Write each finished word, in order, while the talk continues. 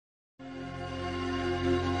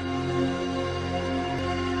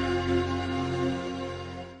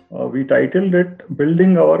We titled it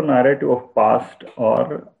Building Our Narrative of Past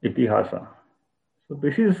or Itihasa. So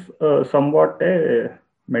this is somewhat a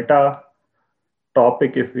meta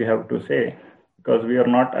topic, if we have to say, because we are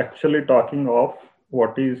not actually talking of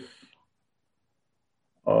what is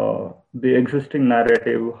the existing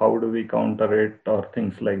narrative, how do we counter it, or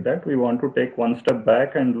things like that. We want to take one step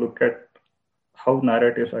back and look at how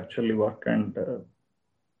narratives actually work and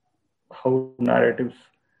how narratives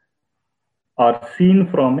are seen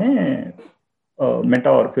from a meta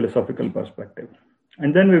or philosophical perspective.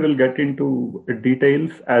 And then we will get into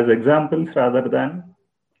details as examples rather than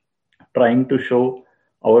trying to show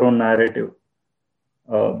our own narrative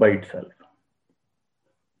by itself.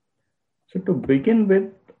 So to begin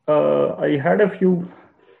with, I had a few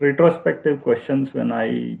retrospective questions when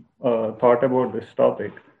I thought about this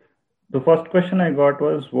topic. The first question I got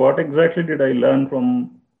was, what exactly did I learn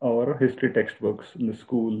from our history textbooks in the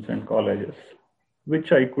schools and colleges,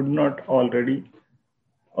 which I could not already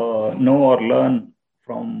know or learn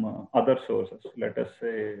from other sources? Let us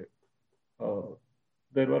say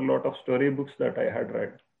there were a lot of storybooks that I had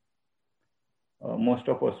read. Most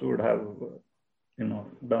of us would have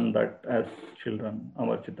done that as children.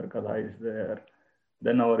 Our Chitrakatha is there.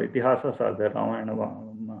 Then our itihasas are there, Ramayana,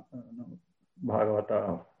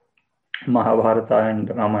 Bhagavata, Mahabharata and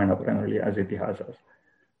Ramayana primarily as itihasas.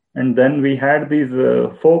 And then we had these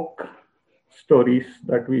folk stories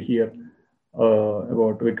that we hear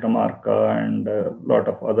about Vikramarka and a lot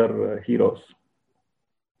of other heroes.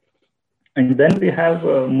 And then we have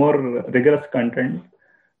more rigorous content,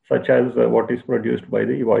 such as what is produced by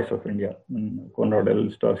the Voice of India, Conrad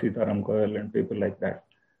Elst, Sitaram Goel, and people like that.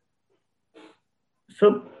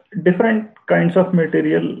 So different kinds of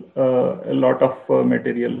material, a lot of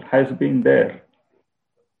material has been there.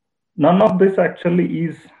 None of this actually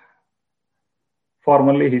is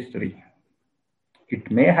formally history. It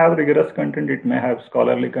may have rigorous content, it may have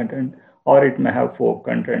scholarly content, or it may have folk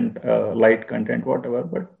content, light content, whatever,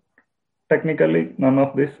 but technically none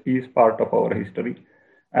of this is part of our history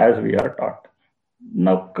as we are taught.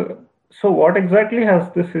 Now, so what exactly has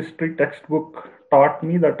this history textbook taught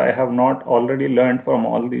me that I have not already learned from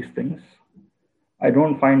all these things? I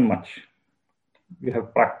don't find much. We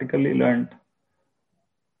have practically learned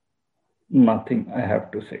nothing, I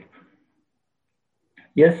have to say.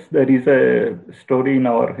 Yes, there is a story in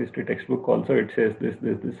our history textbook also. It says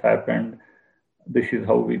this happened. This is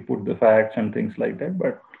how we put the facts and things like that,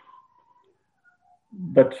 but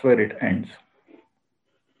that's where it ends.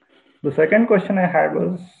 The second question I had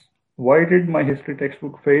was, why did my history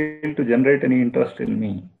textbook fail to generate any interest in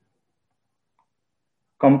me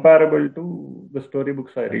comparable to the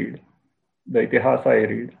storybooks I read, the itihasa I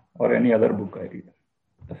read, or any other book I read?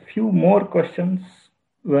 A few more questions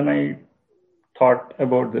when I thought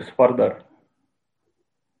about this further.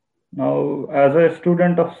 Now, as a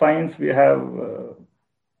student of science, we have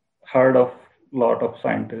heard of a lot of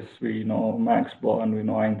scientists. We know Max Born, we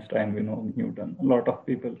know Einstein, we know Newton. A lot of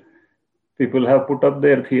people have put up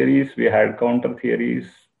their theories. We had counter theories.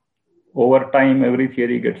 Over time, every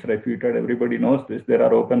theory gets refuted. Everybody knows this. There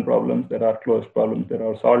are open problems, there are closed problems, there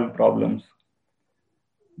are solved problems.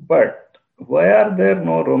 But why are there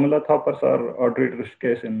no Romola Thoppers or Audrey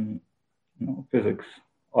Rishkes in physics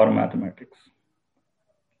or mathematics?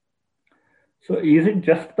 So is it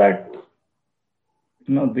just that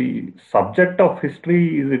the subject of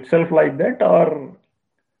history is itself like that, or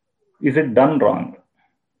is it done wrong?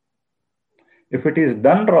 If it is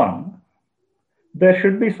done wrong, there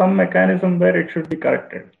should be some mechanism where it should be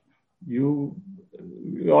corrected. You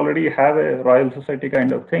already have a Royal Society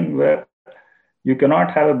kind of thing where you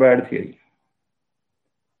cannot have a bad theory.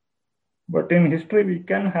 But in history, we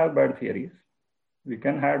can have bad theories. We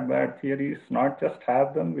can have bad theories, not just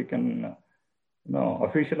have them, we can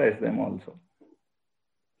officialize them also.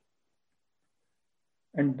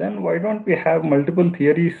 And then why don't we have multiple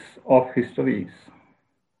theories of histories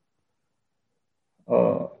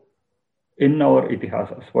in our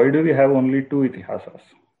itihasas? Why do we have only two itihasas?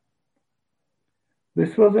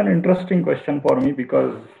 This was an interesting question for me,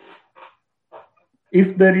 because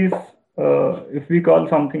if there is, if we call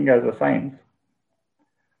something as a science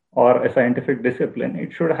or a scientific discipline,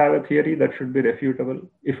 it should have a theory that should be refutable.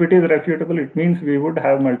 If it is refutable, it means we would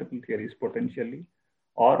have multiple theories potentially,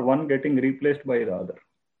 or one getting replaced by the other.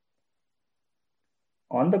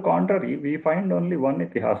 On the contrary, we find only one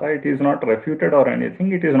itihasa. It is not refuted or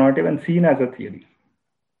anything. It is not even seen as a theory.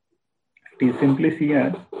 It is simply seen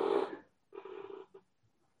as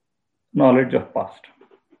knowledge of past.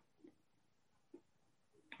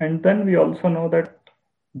 And then we also know that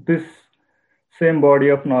this same body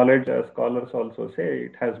of knowledge, as scholars also say,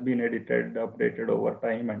 it has been edited, updated over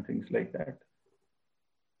time and things like that.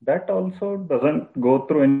 That also doesn't go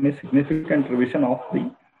through any significant revision of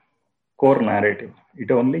the core narrative. It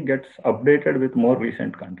only gets updated with more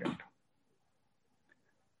recent content.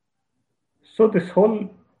 So this whole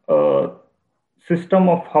system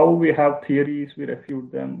of how we have theories, we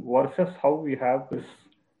refute them, versus how we have this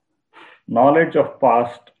knowledge of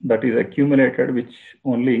past that is accumulated, which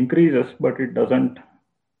only increases, but it doesn't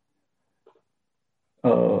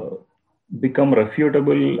become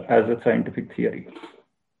refutable as a scientific theory.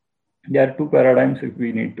 There are two paradigms if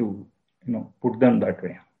we need to, put them that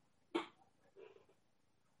way.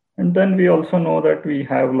 And then we also know that we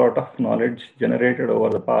have a lot of knowledge generated over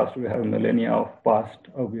the past. We have millennia of past,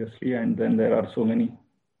 obviously, and then there are so many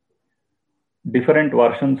different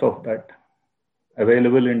versions of that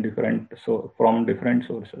available in from different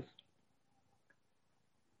sources.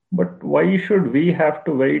 But why should we have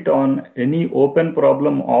to wait on any open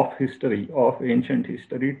problem of history, of ancient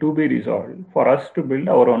history, to be resolved for us to build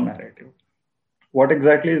our own narrative? What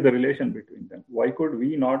exactly is the relation between them? Why could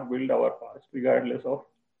we not build our past regardless of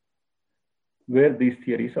where these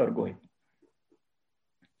theories are going?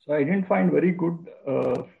 So I didn't find very good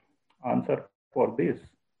answer for this.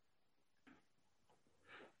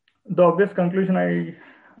 The obvious conclusion I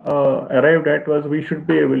arrived at was we should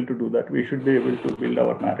be able to do that. We should be able to build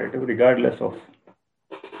our narrative regardless of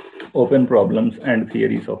open problems and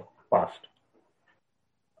theories of past.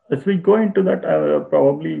 As we go into that,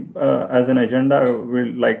 probably as an agenda,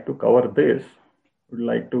 we'd like to cover this. We'd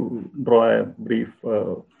like to draw a brief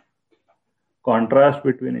contrast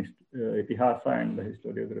between Itihasa and the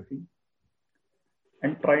historiography,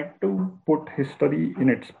 and try to put history in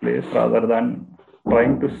its place rather than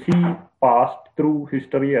trying to see past through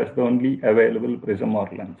history as the only available prism or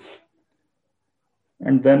lens.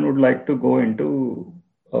 And then would like to go into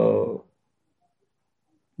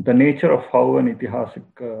the nature of how an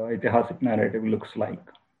Itihasic narrative looks like.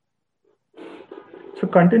 So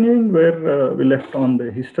continuing where we left on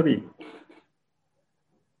the history,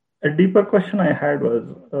 a deeper question I had was,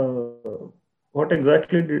 what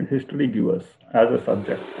exactly did history give us as a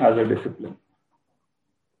subject, as a discipline?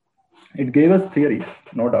 It gave us theories,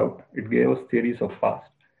 no doubt. It gave us theories of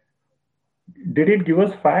past. Did it give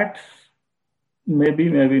us facts? Maybe,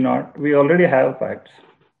 maybe not. We already have facts.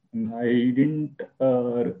 I didn't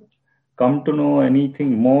come to know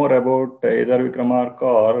anything more about either Vikramarka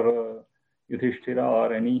or Yudhishthira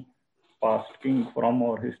or any past king from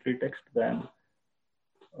our history text than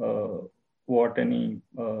what any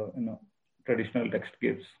traditional text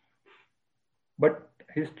gives. But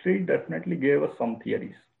history definitely gave us some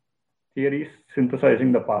theories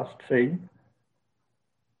synthesizing the past, saying,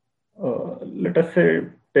 let us say,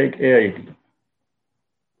 take AIT.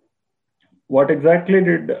 What exactly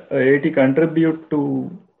did AIT contribute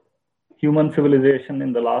to human civilization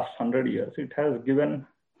in the last 100 years? It has given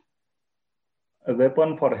a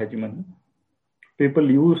weapon for hegemony.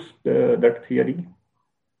 People used that theory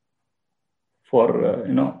for,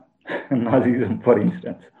 Nazism, for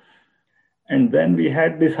instance. And then we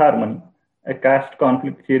had disharmony. A caste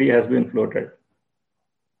conflict theory has been floated.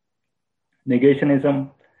 Negationism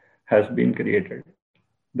has been created.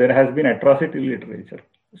 There has been atrocity literature.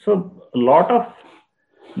 So a lot of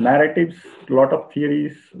narratives, a lot of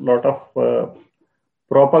theories, a lot of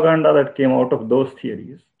propaganda that came out of those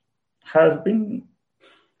theories has been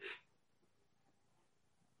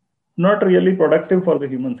not really productive for the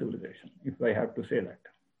human civilization, if I have to say that.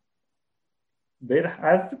 There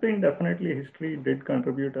has been definitely history did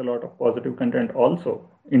contribute a lot of positive content also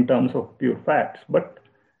in terms of pure facts, but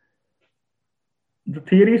the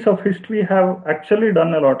theories of history have actually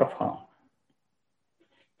done a lot of harm.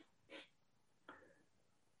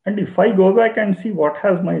 And if I go back and see what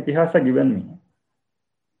has my Itihasa given me,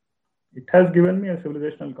 it has given me a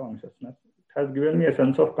civilizational consciousness. It has given me a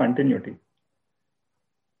sense of continuity.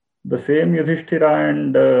 The same Yudhishthira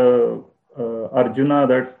and Arjuna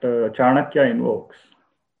that Chanakya invokes,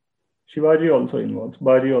 Shivaji also invokes,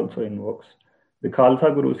 Baji also invokes, the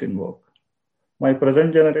Khalsa Gurus invoke, my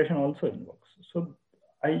present generation also invokes. So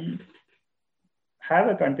I have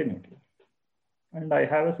a continuity and I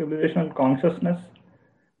have a civilizational consciousness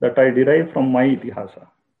that I derive from my Itihasa.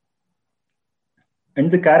 And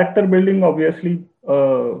the character building, obviously,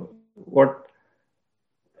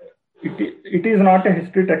 it is not a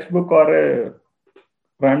history textbook or a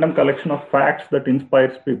random collection of facts that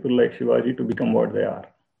inspires people like Shivaji to become what they are.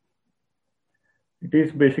 It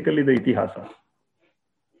is basically the Itihasa.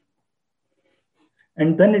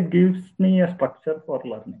 And then it gives me a structure for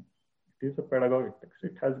learning. It is a pedagogic text.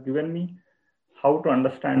 It has given me how to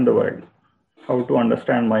understand the world, how to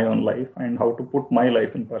understand my own life and how to put my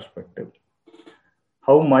life in perspective,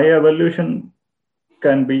 how my evolution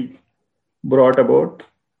can be brought about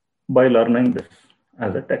by learning this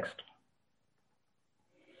as a text.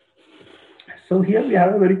 So here we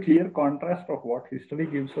have a very clear contrast of what history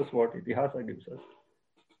gives us, what Itihasa gives us.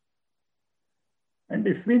 And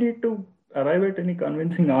if we need to arrive at any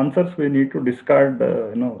convincing answers, we need to discard,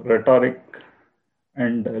 rhetoric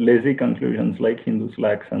and lazy conclusions like Hindus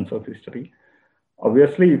lack sense of history.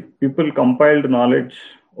 Obviously, if people compiled knowledge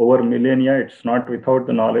over millennia, it's not without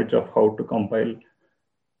the knowledge of how to compile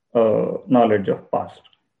knowledge of past.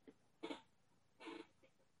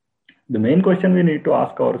 The main question we need to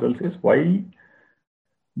ask ourselves is why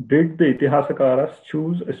did the Itihasakaras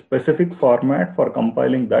choose a specific format for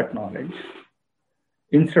compiling that knowledge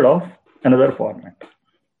instead of another format?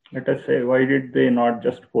 Let us say, why did they not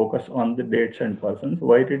just focus on the dates and persons?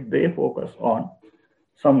 Why did they focus on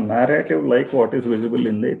some narrative like what is visible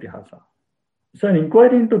in the Itihasa? So an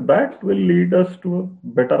inquiry into that will lead us to a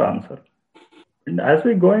better answer. And as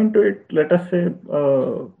we go into it, let us say,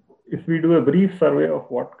 if we do a brief survey of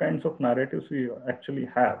what kinds of narratives we actually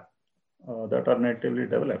have that are natively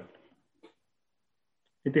developed.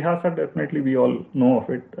 Itihasa, definitely we all know of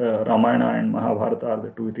it. Ramayana and Mahabharata are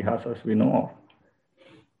the two Itihasas we know of.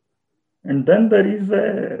 And then there is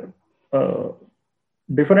a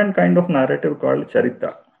different kind of narrative called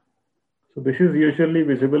Charitra. So this is usually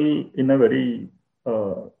visible in a very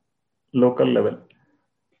local level.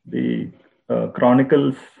 The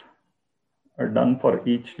chronicles are done for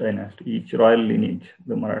each dynasty, each royal lineage.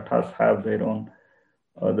 The Marathas have their own,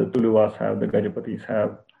 the Tuluvas have, the Gajapatis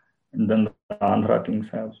have, and then the Andhra kings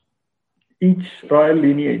have. Each royal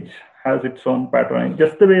lineage has its own patronage.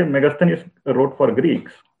 Just the way Megasthenes wrote for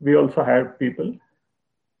Greeks, we also had people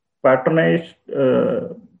patronized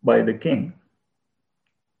by the king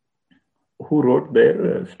who wrote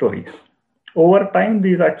their stories. Over time,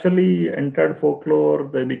 these actually entered folklore.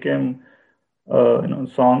 They became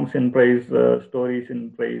songs in praise, stories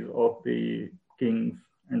in praise of the kings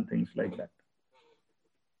and things like that.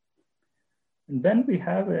 And then we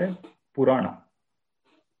have a Purana.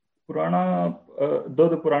 Purana, though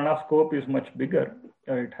the Purana scope is much bigger,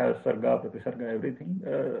 it has Sarga, Pratisarga, everything.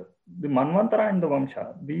 The Manvantara and the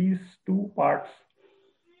Vamsha, these two parts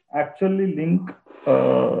actually link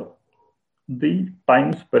the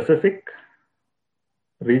time-specific,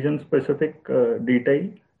 region-specific detail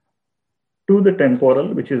to the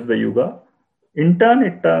temporal, which is the Yuga. In turn,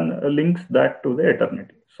 it links that to the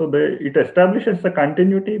eternity. So it establishes a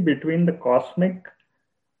continuity between the cosmic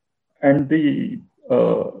and the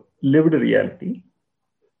lived reality.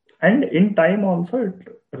 And in time also,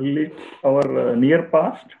 it relates our near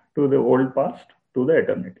past to the old past to the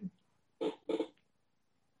eternity.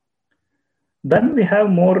 Then we have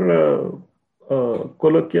more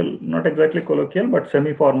colloquial, not exactly colloquial, but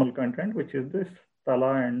semi-formal content, which is this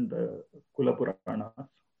Tala and Kula Puranas.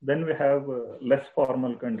 Then we have less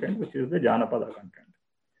formal content, which is the Janapada content.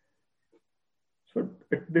 So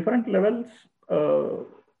at different levels,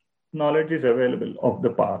 knowledge is available of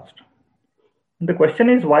the past. And the question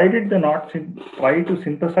is, why did they not try to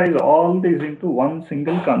synthesize all these into one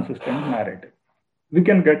single consistent narrative? We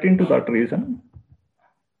can get into that reason.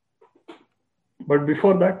 But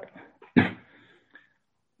before that,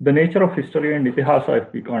 the nature of history and Itihasa,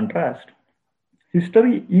 if we contrast,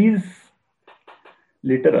 history is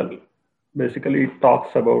literal. Basically, it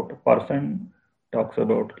talks about a person, talks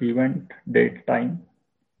about event, date, time,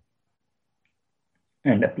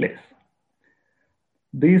 and a place.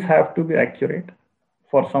 These have to be accurate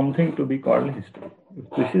for something to be called history. If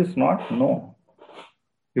this is not, no,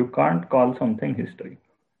 you can't call something history.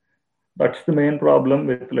 That's the main problem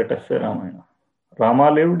with, let us say, Ramayana.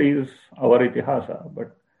 Rama lived is our Itihasa,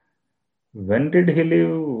 but when did he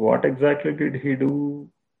live? What exactly did he do?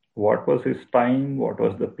 What was his time? What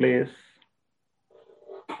was the place?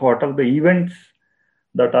 What are the events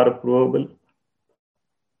that are provable?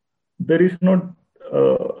 There is no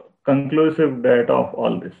conclusive data of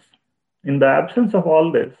all this. In the absence of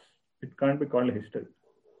all this, it can't be called history.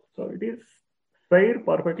 So it is fair,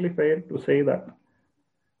 perfectly fair to say that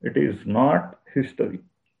it is not history.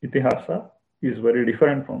 Itihasa is very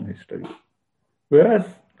different from history. Whereas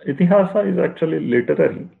Itihasa is actually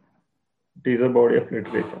literary. It is a body of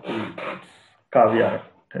literature. It's kavya.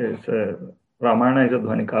 Ramayana is a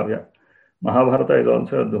Dhwani kavya. Mahabharata is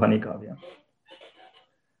also a Dhwani kavya.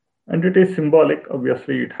 And it is symbolic.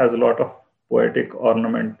 Obviously, it has a lot of poetic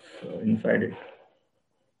ornaments inside it.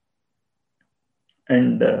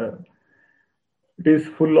 And it is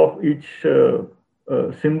full of each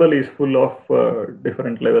symbol is full of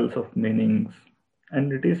different levels of meanings,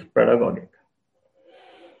 and it is pedagogic.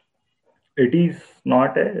 it is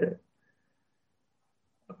not a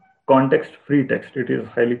context-free text. It is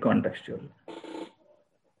highly contextual.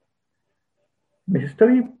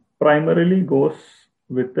 History primarily goes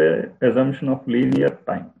with the assumption of linear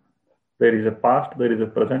time. There is a past, there is a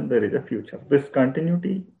present, there is a future. This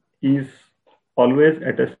continuity is always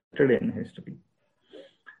attested in history.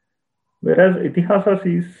 Whereas Itihasa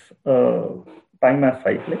sees time as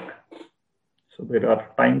cyclic. So there are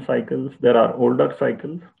time cycles, there are older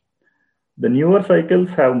cycles. The newer cycles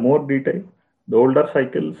have more detail. The older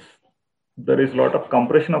cycles, there is a lot of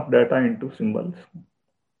compression of data into symbols.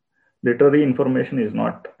 Literary information is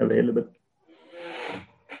not available.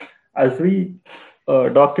 As we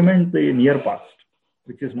document the near past,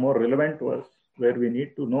 which is more relevant to us, where we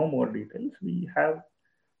need to know more details, we have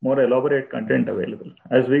more elaborate content available.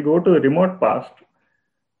 As we go to the remote past,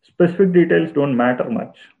 specific details don't matter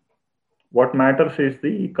much. What matters is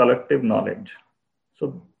the collective knowledge.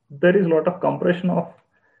 So there is a lot of compression of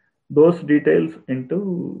those details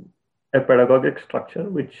into a pedagogic structure,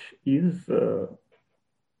 which is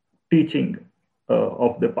teaching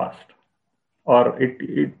of the past, or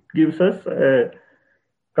it gives us a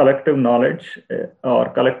collective knowledge or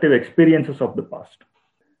collective experiences of the past.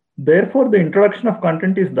 Therefore, the introduction of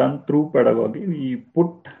content is done through pedagogy. We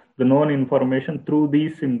put the known information through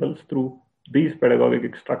these symbols, through these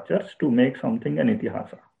pedagogic structures to make something an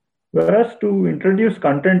itihasa. Whereas to introduce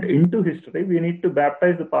content into history, we need to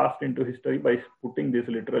baptize the past into history by putting these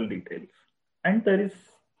literal details. And there is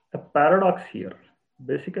a paradox here.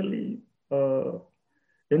 Basically,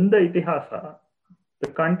 in the itihasa, the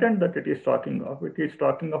content that it is talking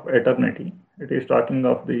of eternity. It is talking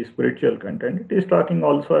of the spiritual content. It is talking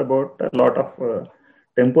also about a lot of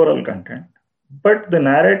temporal content. But the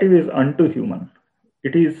narrative is unto human.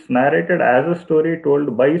 It is narrated as a story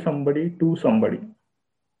told by somebody to somebody.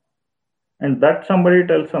 And that somebody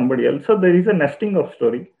tells somebody else. So there is a nesting of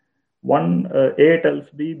story. One, A tells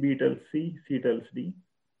B, B tells C, C tells D.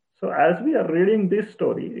 So as we are reading this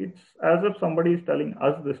story, it's as if somebody is telling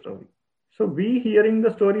us the story. So we hearing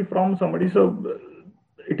the story from somebody, so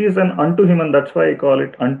it is an unto human. That's why I call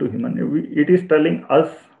it unto human. It is telling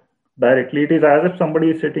us directly. It is as if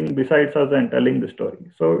somebody is sitting beside us and telling the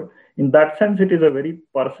story. So in that sense, it is a very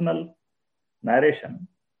personal narration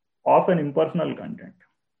of an impersonal content.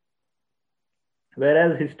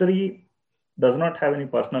 Whereas history does not have any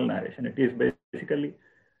personal narration. It is basically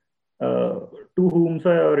to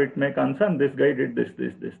whomsoever it may concern, this guy did this.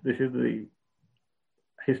 This is the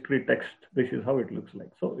history text. This is how it looks like.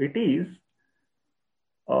 So it is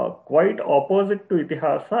quite opposite to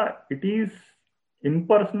itihasa. It is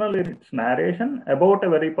impersonal in its narration about a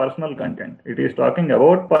very personal content. It is talking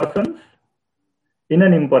about persons in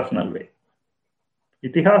an impersonal way.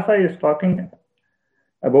 Itihasa is talking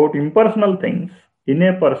about impersonal things in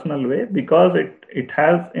a personal way because it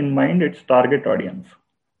has in mind its target audience.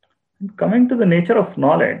 Coming to the nature of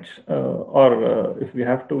knowledge, or if we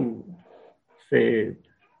have to say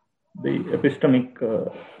the epistemic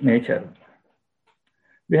nature,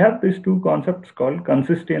 we have these two concepts called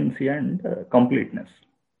consistency and completeness.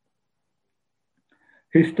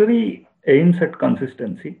 History aims at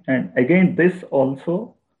consistency, and again, this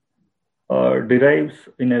also derives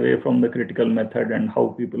in a way from the critical method and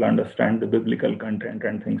how people understand the biblical content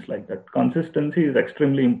and things like that. Consistency is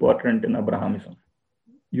extremely important in Abrahamism.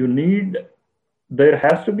 There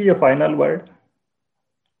has to be a final word.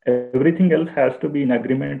 Everything else has to be in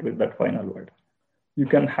agreement with that final word. You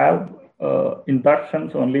can have, in that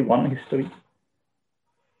sense, only one history.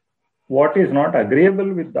 What is not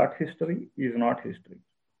agreeable with that history is not history.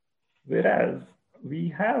 Whereas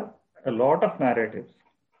we have a lot of narratives,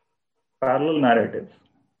 parallel narratives.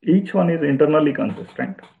 Each one is internally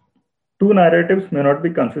consistent. Two narratives may not be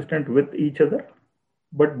consistent with each other,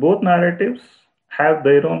 but both narratives have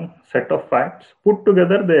their own set of facts. Put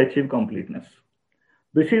together, they achieve completeness.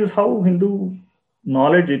 This is how Hindu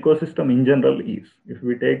knowledge ecosystem in general is. If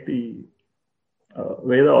we take the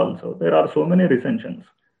Veda also, there are so many recensions.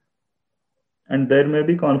 And there may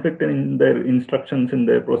be conflict in their instructions, in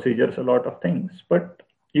their procedures, a lot of things. But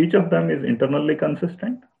each of them is internally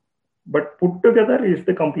consistent. But put together is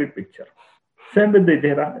the complete picture. Same with the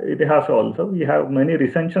Itihasa also. We have many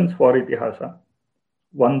recensions for Itihasa.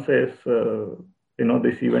 One says,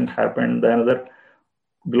 this event happened, the other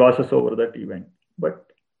glosses over that event. But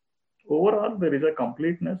overall, there is a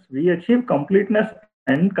completeness. We achieve completeness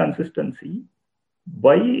and consistency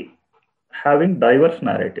by having diverse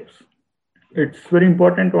narratives. It's very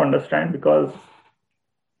important to understand because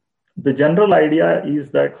the general idea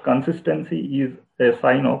is that consistency is a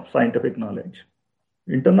sign of scientific knowledge.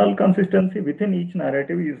 Internal consistency within each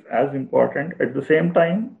narrative is as important. At the same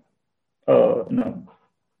time,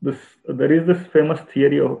 there is this famous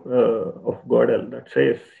theory of Gödel that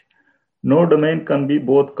says no domain can be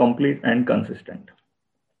both complete and consistent.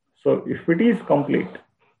 So if it is complete,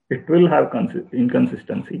 it will have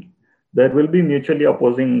inconsistency. There will be mutually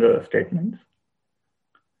opposing statements.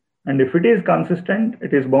 And if it is consistent,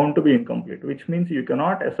 it is bound to be incomplete, which means you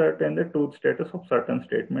cannot ascertain the truth status of certain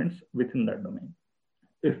statements within that domain.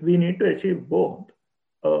 If we need to achieve both,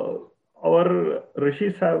 our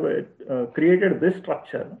rishis have created this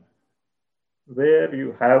structure where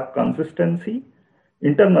you have consistency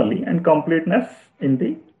internally and completeness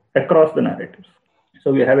across the narratives.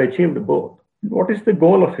 So we have achieved both. What is the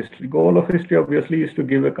goal of history? Goal of history obviously is to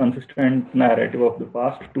give a consistent narrative of the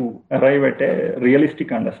past to arrive at a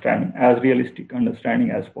realistic understanding, as realistic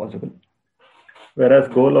understanding as possible. Whereas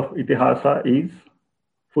goal of itihasa is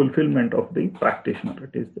fulfillment of the practitioner,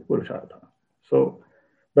 it is the purushartha. So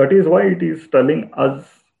that is why it is telling us,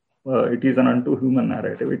 it is an unto human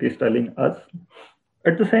narrative, it is telling us.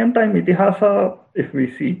 At the same time, itihasa, if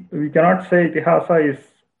we see, we cannot say itihasa is,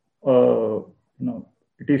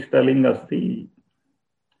 it is telling us the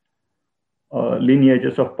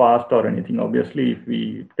lineages of past or anything. Obviously, if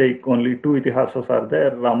we take only two itihasas are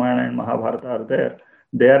there, Ramayana and Mahabharata are there,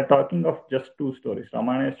 they are talking of just two stories.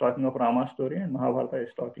 Ramayana is talking of Rama's story and Mahabharata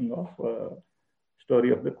is talking of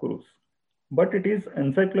story of the Kurus. But it is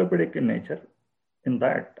encyclopedic in nature in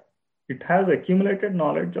that it has accumulated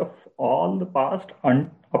knowledge of all the past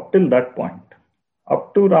up till that point.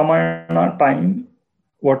 Up to Ramayana time,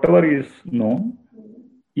 whatever is known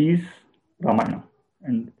is Ramayana.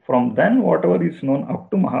 And from then, whatever is known up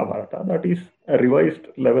to Mahabharata, that is a revised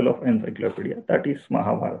level of encyclopedia, that is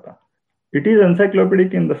Mahabharata. It is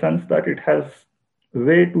encyclopedic in the sense that it has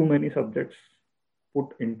way too many subjects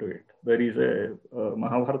put into it. There is a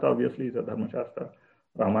Mahabharata obviously is a Dharmashastra.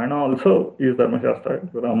 Ramayana also is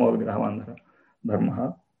Dharmashastra, Rama Vigrahavandhara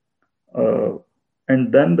Dharma.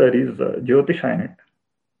 And then there is Jyotisha in it.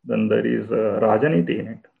 Then there is Rajaniti in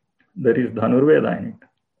it. There is Dhanurveda in it.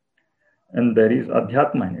 And there is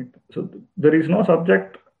Adhyatma in it. So there is no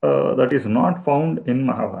subject that is not found in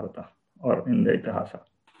Mahabharata or in the Itihasa.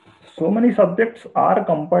 So many subjects are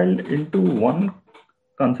compiled into one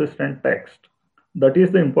consistent text. That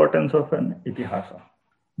is the importance of an Itihasa.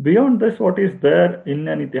 Beyond this, what is there in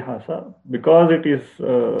an Itihasa, because it is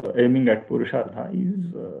aiming at Purushartha,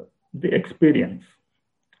 is the experience.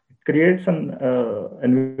 It creates an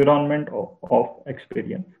environment of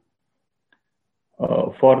experience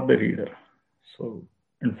for the reader. So,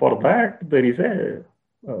 and for that, there is a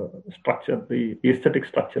structure, the aesthetic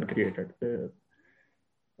structure created.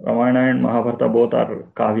 Ramayana and Mahabharata both are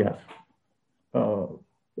kavyas.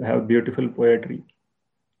 They have beautiful poetry.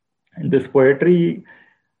 And this poetry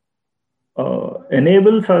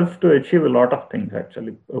enables us to achieve a lot of things,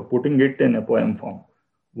 actually, putting it in a poem form.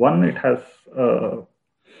 One, it has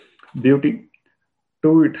beauty.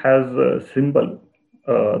 Two, it has a symbol,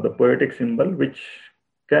 the poetic symbol, which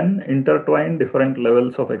can intertwine different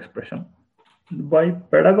levels of expression. By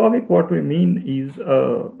pedagogic, what we mean is,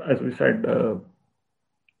 as we said,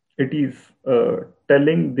 it is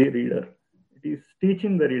telling the reader, it is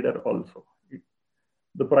teaching the reader also.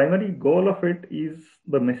 The primary goal of it is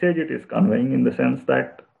the message it is conveying, in the sense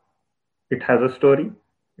that it has a story.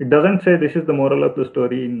 It doesn't say this is the moral of the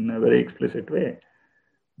story in a very explicit way,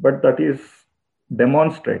 but that is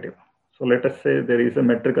demonstrative. So let us say there is a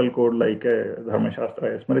metrical code like a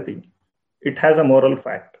Dharmashastra Smriti. It has a moral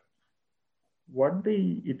fact. What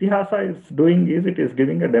the Itihasa is doing is it is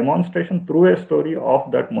giving a demonstration through a story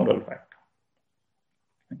of that moral fact.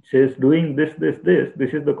 It says doing this is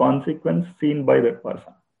the consequence seen by that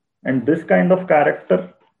person. And this kind of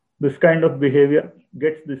character, this kind of behavior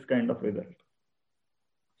gets this kind of result.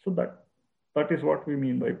 So that is what we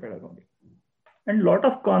mean by pedagogy. And a lot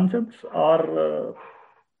of concepts are,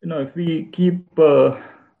 if we keep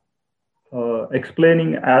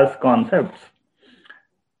explaining as concepts,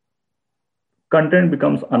 content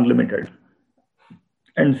becomes unlimited.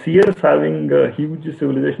 And seers having a huge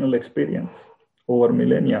civilizational experience over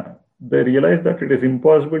millennia, they realize that it is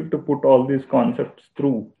impossible to put all these concepts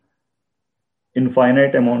through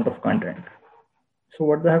infinite amount of content. So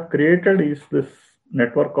what they have created is this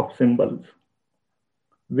network of symbols,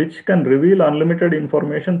 which can reveal unlimited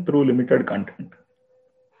information through limited content.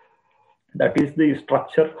 That is the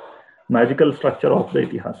structure, magical structure of the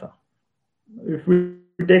Itihasa. If we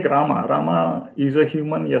take Rama is a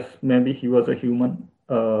human. Yes, maybe he was a human.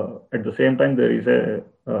 At the same time, there is a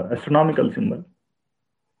astronomical symbol.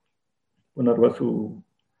 Punarvasu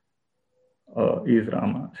is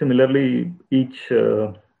Rama. Similarly, each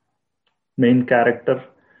main character,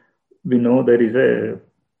 we know there is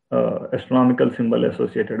astronomical symbol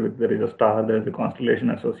associated with, there is a star, there is a constellation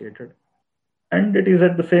associated. And it is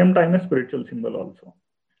at the same time a spiritual symbol also.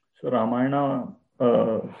 So Ramayana,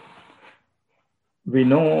 we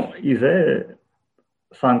know, is a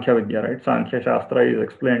Sankhya Vidya, right? Sankhya Shastra is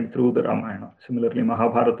explained through the Ramayana. Similarly,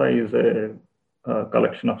 Mahabharata is a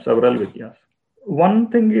collection of several Vidyas. One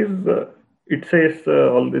thing is, it says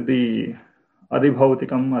all the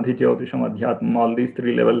Adhibhautikam, Adhijyotisham, Adhyatmam, all these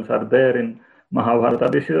three levels are there in Mahabharata.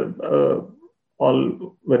 This is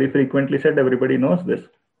all very frequently said, everybody knows this.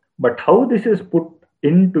 But how this is put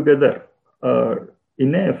in together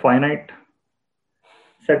in a finite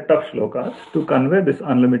set of shlokas to convey this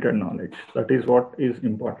unlimited knowledge, that is what is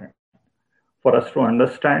important for us to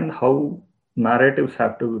understand how narratives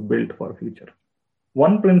have to be built for future.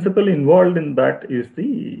 One principle involved in that is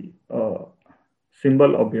the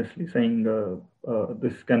symbol, obviously, saying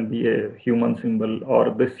this can be a human symbol,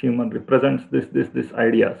 or this human represents this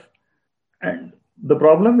ideas. And the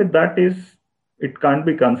problem with that is it can't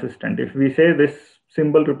be consistent. If we say this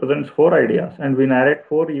symbol represents 4 ideas and we narrate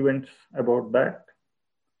 4 events about that,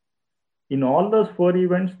 in all those 4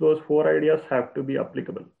 events, those 4 ideas have to be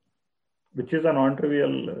applicable, which is a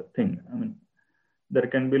non-trivial thing. I mean, there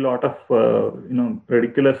can be a lot of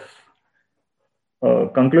ridiculous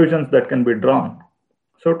conclusions that can be drawn.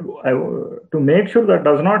 So to make sure that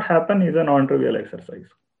does not happen is a non-trivial exercise.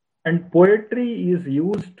 And poetry is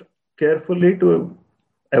used carefully to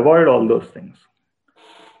avoid all those things.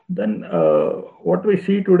 Then what we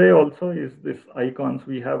see today also is this icons.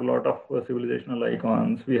 We have a lot of civilizational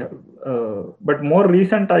icons. We have, but more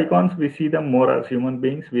recent icons, we see them more as human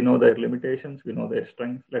beings. We know their limitations. We know their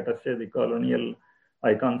strengths. Let us say the colonial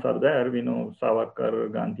icons are there. We know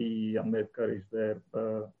Savarkar, Gandhi, Ambedkar is there.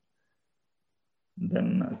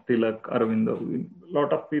 Then Tilak, Aurobindo, a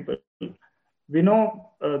lot of people. We know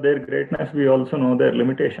their greatness. We also know their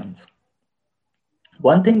limitations.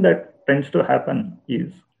 One thing that tends to happen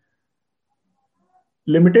is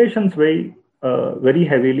limitations weigh very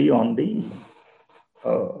heavily on the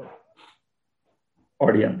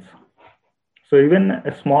audience. So even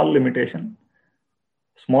a small limitation,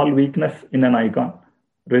 small weakness in an icon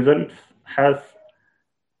has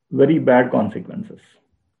very bad consequences.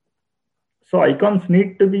 So icons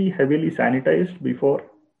need to be heavily sanitized before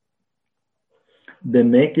they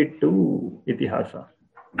make it to Itihasa.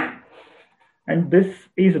 And this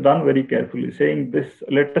is done very carefully, saying this,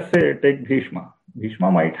 let us say, take Bhishma.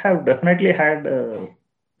 Bhishma might have definitely had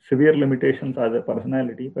severe limitations as a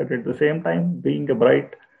personality, but at the same time, being a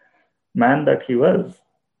bright man that he was,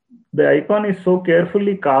 the icon is so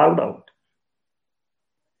carefully carved out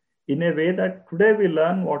in a way that today we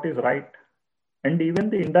learn what is right, and even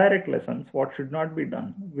the indirect lessons, what should not be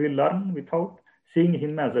done, we learn without seeing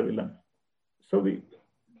him as a villain. So we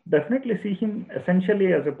definitely see him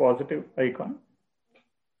essentially as a positive icon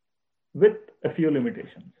with a few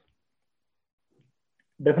limitations.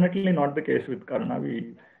 Definitely not the case with Karna.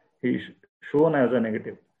 He's shown as a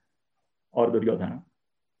negative, or Duryodhana.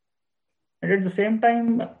 And at the same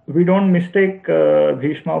time, we don't mistake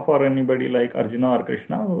Bhishma for anybody like Arjuna or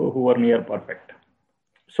Krishna who were near perfect.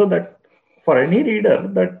 So that for any reader,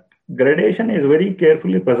 that gradation is very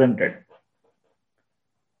carefully presented.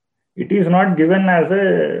 It is not given as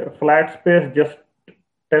a flat space, just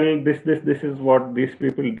tell this is what these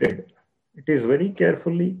people did. It is very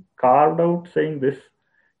carefully carved out, saying this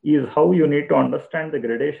is how you need to understand the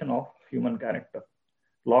gradation of human character.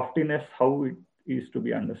 Loftiness, how it is to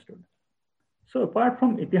be understood. So apart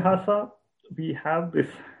from Itihasa, we have this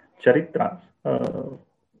Charitras.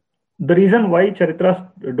 The reason why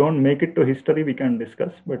Charitras don't make it to history, we can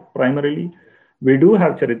discuss, but primarily we do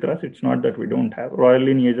have Charitras. It's not that we don't have. Royal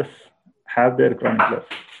lineages have their chroniclers,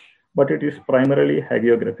 but it is primarily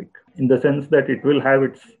hagiographic in the sense that it will have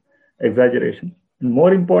its exaggeration. And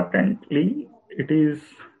more importantly, it is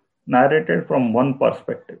narrated from one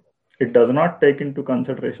perspective. It does not take into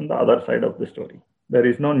consideration the other side of the story. There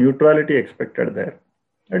is no neutrality expected there.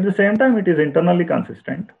 At the same time, it is internally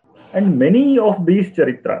consistent. And many of these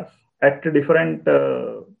Charitras at different,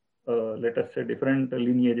 let us say, different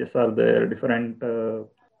lineages are there, different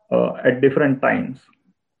at different times.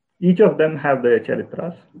 Each of them have their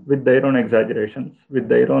Charitras with their own exaggerations, with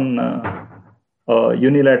their own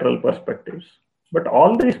unilateral perspectives. But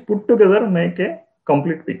all these put together make a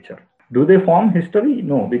complete picture. Do they form history?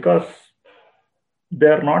 No, because they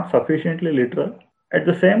are not sufficiently literal. At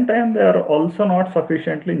the same time, they are also not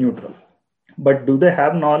sufficiently neutral. But do they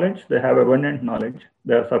have knowledge? They have abundant knowledge.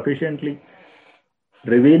 They are sufficiently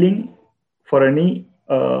revealing for any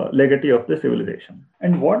legatee of the civilization.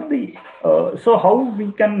 And what so how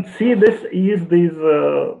we can see this is these,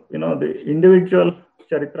 the individual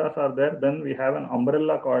charitras are there, then we have an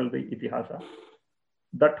umbrella called the Itihasa.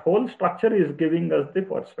 That whole structure is giving us the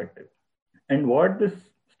perspective. And what this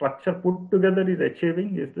structure put together is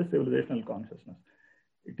achieving is the civilizational consciousness.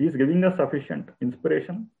 It is giving us sufficient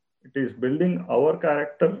inspiration. It is building our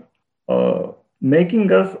character,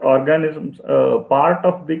 making us organisms, part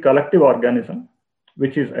of the collective organism,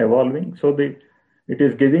 which is evolving. So it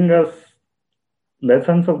is giving us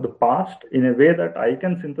lessons of the past in a way that I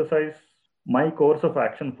can synthesize my course of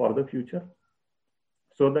action for the future,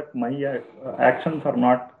 so that my actions are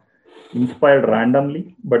not inspired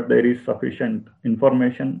randomly, but there is sufficient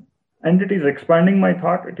information. And it is expanding my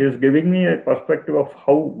thought. It is giving me a perspective of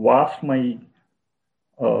how vast my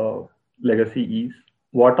legacy is,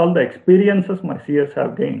 what all the experiences my seers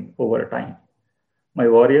have gained over time, my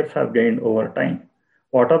warriors have gained over time,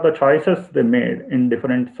 what are the choices they made in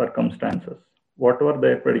different circumstances, what were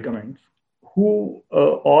their predicaments, who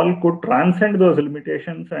all could transcend those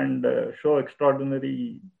limitations and show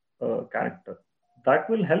extraordinary character. That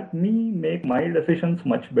will help me make my decisions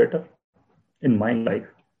much better in my life,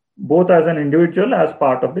 both as an individual, as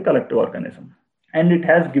part of the collective organism. And it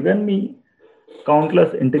has given me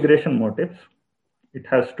countless integration motives. It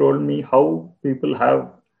has told me how people have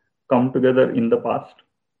come together in the past.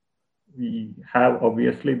 We have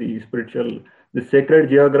obviously the sacred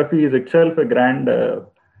geography is itself a grand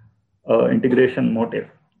integration motive,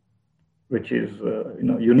 which is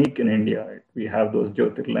unique in India. We have those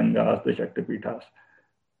Jyotirlingas, the Shaktipeethas.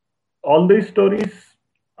 All these stories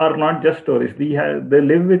are not just stories. They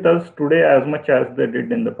live with us today as much as they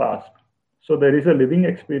did in the past. So there is a living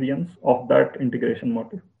experience of that integration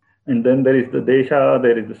motive. And then there is the Desha,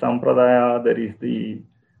 there is the Sampradaya, there is the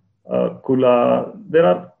Kula. There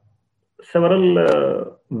are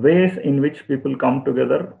several ways in which people come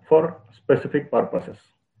together for specific purposes.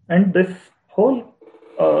 And this whole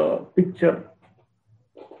picture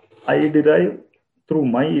I derive through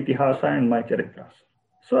my Itihasa and my Charitras.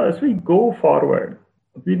 So as we go forward,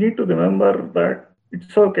 we need to remember that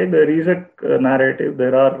it's okay. There is a narrative.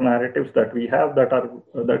 There are narratives that we have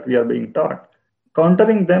that we are being taught.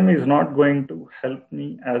 Countering them is not going to help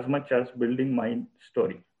me as much as building my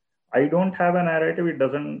story. I don't have a narrative. It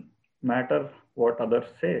doesn't matter what others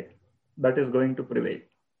say. That is going to prevail.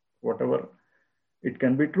 Whatever, it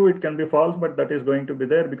can be true, it can be false, but that is going to be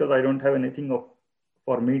there because I don't have anything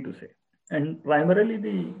for me to say. And primarily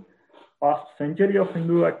the past century of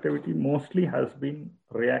Hindu activity mostly has been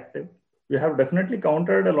reactive. We have definitely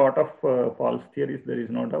countered a lot of false theories, there is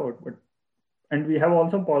no doubt, and we have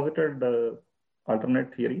also posited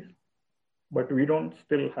alternate theories, but we don't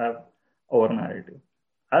still have our narrative.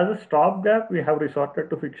 As a stopgap, we have resorted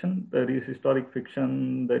to fiction. There is historic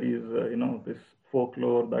fiction, there is this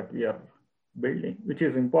folklore that we are building, which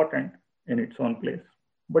is important in its own place.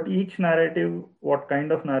 But each narrative, what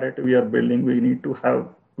kind of narrative we are building, we need to have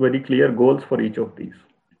very clear goals for each of these.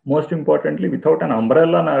 Most importantly, without an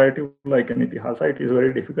umbrella narrative like an Itihasa, it is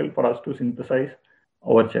very difficult for us to synthesize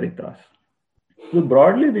our Charitras. So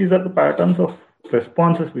broadly, these are the patterns of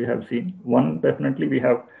responses we have seen. One, definitely we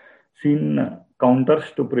have seen counters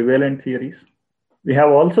to prevalent theories. We have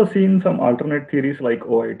also seen some alternate theories like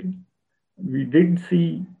OIT. We did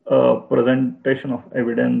see presentation of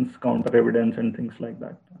evidence, counter evidence, and things like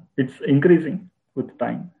that. It's increasing with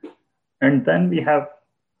time. And then we have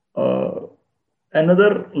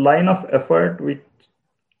another line of effort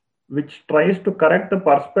which tries to correct the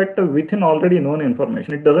perspective within already known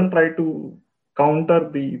information. It doesn't try to counter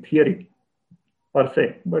the theory per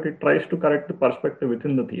se, but it tries to correct the perspective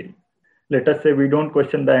within the theory. Let us say we don't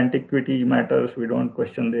question the antiquity matters, we don't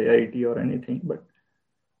question the AIT or anything, but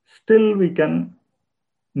still we can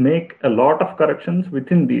make a lot of corrections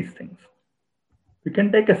within these things. We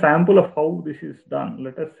can take a sample of how this is done.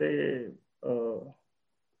 Let us say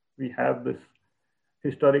we have this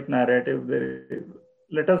historic narrative.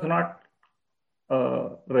 Let us not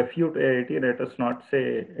refute AIT. Let us not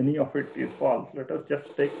say any of it is false. Let us just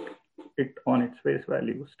take it on its face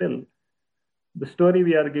value. Still, the story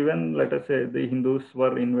we are given, let us say the Hindus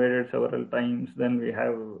were invaded several times. Then we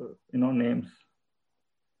have names.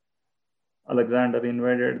 Alexander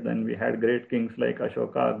invaded. Then we had great kings like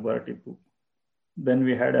Ashoka, Akbar, Tipu. Then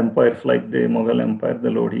we had empires like the Mughal Empire, the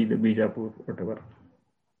Lodi, the Bijapur, whatever.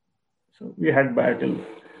 So we had battles.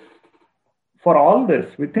 For all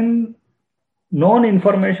this, within known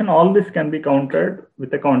information, all this can be countered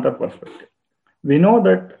with a counter perspective. We know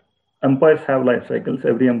that empires have life cycles.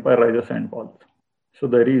 Every empire rises and falls. So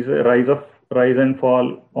there is a rise and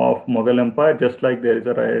fall of Mughal Empire, just like there is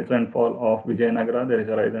a rise and fall of Vijayanagara, there is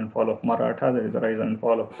a rise and fall of Maratha, there is a rise and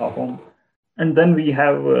fall of Ahom. And then we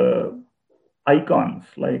have icons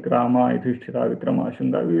like Rama, Yudhishthira, Vikrama,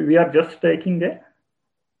 Shunga. We are just taking a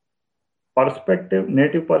perspective,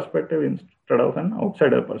 native perspective instead of an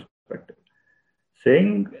outsider perspective.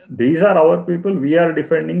 Saying these are our people, we are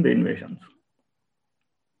defending the invasions.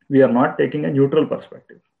 We are not taking a neutral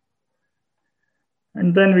perspective.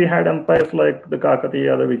 And then we had empires like the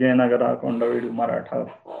Kakatiya, the Vijayanagara, Kondavidu, Maratha,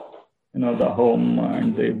 the Ahom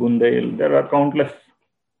and the Bundel. There are countless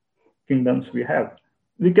kingdoms we have.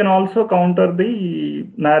 We can also counter the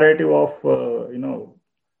narrative of,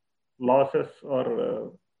 losses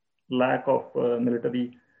or lack of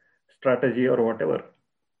military strategy or whatever.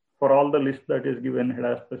 For all the list that is given,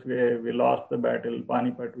 Hydaspes, we lost the battle,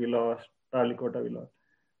 Panipat, we lost, Talikota, we lost.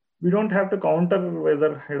 We don't have to counter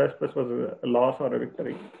whether Hydaspes was a loss or a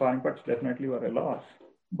victory. Panipats definitely were a loss.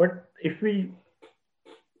 But if we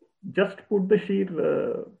just put the sheer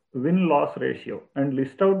win-loss ratio and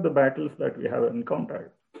list out the battles that we have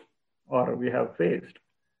encountered or we have faced,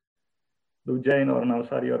 the Ujjain or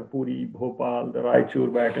Navsari or Puri, Bhopal, the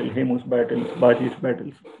Raichur battle, Hemus battles, Baji's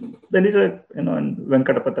battles, there is and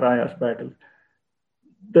Venkatapatraya's battles.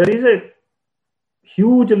 There is a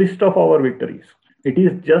huge list of our victories. It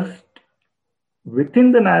is just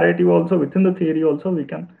within the narrative also, within the theory also, we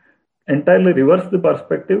can entirely reverse the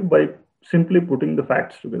perspective by simply putting the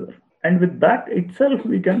facts together. And with that itself,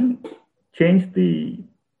 we can change the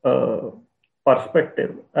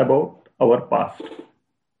perspective about our past.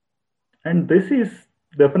 And this is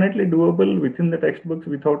definitely doable within the textbooks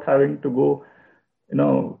without having to go,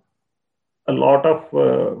 a lot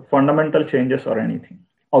of fundamental changes or anything.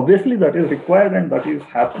 Obviously, that is required and that is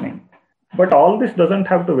happening. But all this doesn't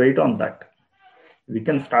have to wait on that. We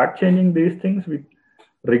can start changing these things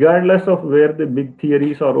regardless of where the big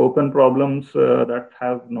theories or open problems that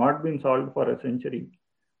have not been solved for a century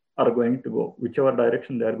are going to go, whichever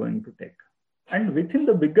direction they are going to take. And within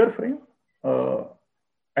the bigger frame,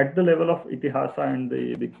 at the level of Itihasa and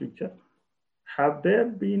the big picture, have there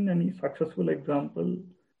been any successful example?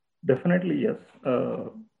 Definitely, yes.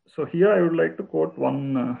 So here I would like to quote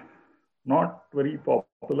one not very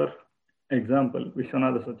popular example,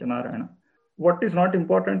 Vishwanatha Satyanarayana. What is not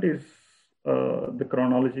important is the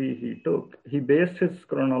chronology he took. He based his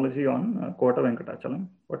chronology on Kota Venkatachalam.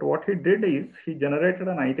 But what he did is he generated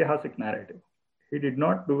an Aitihasic narrative. He did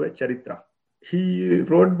not do a Charitra. He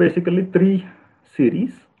wrote basically 3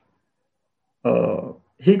 series.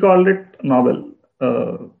 He called it novel.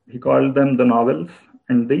 He called them the novels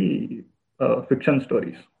and the fiction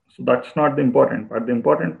stories. So that's not the important part. The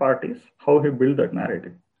important part is how he built that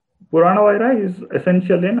narrative. Purana Vaira is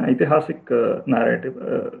essentially an Aitihasic narrative.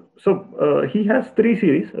 So he has 3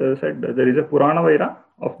 series. Said there is a Purana Vaira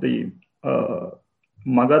of the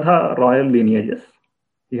Magadha royal lineages.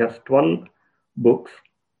 He has 12 books.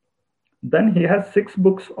 Then he has 6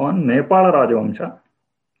 books on Nepal Rajavamsha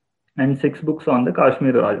and 6 books on the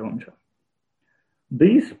Kashmir Rajavamsha.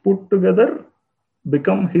 These put together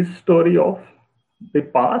become his story of the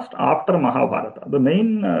past after Mahabharata. The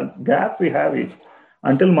main gap we have is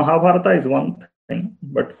until Mahabharata is one thing,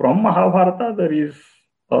 but from Mahabharata there is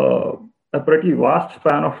a pretty vast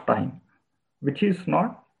span of time, which is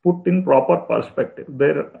not put in proper perspective.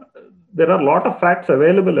 There are a lot of facts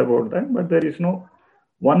available about that, but there is no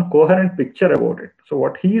one coherent picture about it. So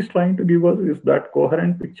what he is trying to give us is that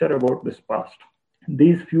coherent picture about this past,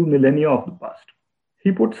 these few millennia of the past.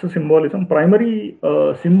 He puts a symbolism, primary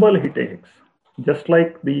symbol he takes, just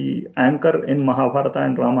like the anchor in Mahabharata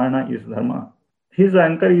and Ramayana is Dharma. His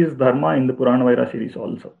anchor is Dharma in the Purana Vaira series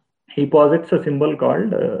also. He posits a symbol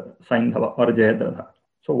called Saindhava or Jayadratha.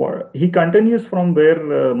 So he continues from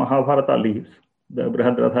where Mahabharata leaves, the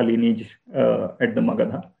Brihadratha lineage at the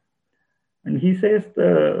Magadha. And he says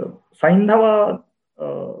the Saindhava,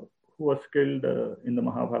 who was killed in the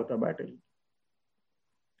Mahabharata battle,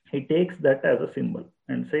 he takes that as a symbol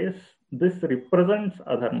and says this represents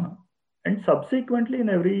adharma. And subsequently, in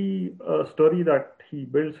every story that he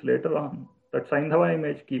builds later on, that Saindhava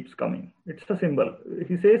image keeps coming. It's a symbol.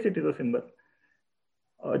 He says it is a symbol.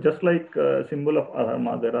 Just like a symbol of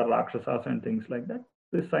adharma, there are Rakshasas and things like that.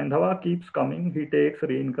 This Saindhava keeps coming. He takes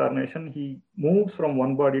reincarnation. He moves from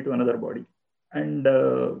one body to another body. And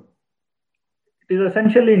it is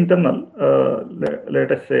essentially internal.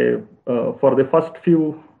 Let us say for the first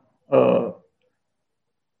few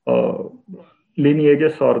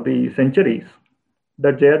lineages or the centuries,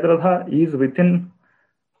 that Jayadratha is within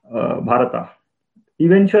Bharata.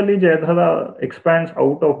 Eventually, Jayadratha expands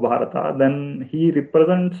out of Bharata, then he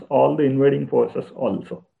represents all the invading forces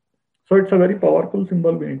also. So it's a very powerful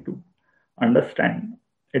symbol we need to understand.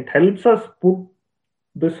 It helps us put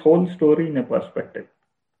this whole story in a perspective.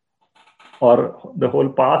 or the whole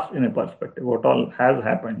past in a perspective, what all has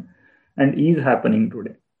happened and is happening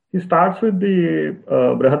today. He starts with the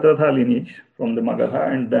Brihadrata lineage from the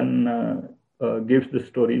Magadha, and then gives the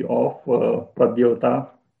story of Pradyota,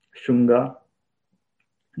 Shunga,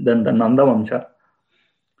 then the Nanda Vamsha,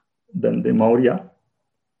 then the Maurya,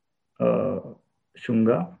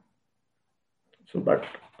 Shunga. So that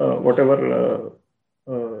whatever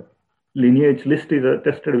lineage list is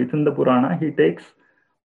tested within the Purana, he takes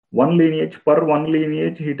one lineage. Per one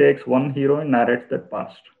lineage, he takes one hero and narrates that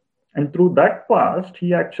past. And through that past,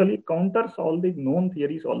 he actually counters all the known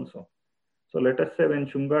theories also. So let us say when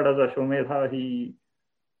Shunga does Ashwamedha, he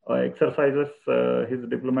exercises his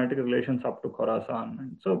diplomatic relations up to Khorasan.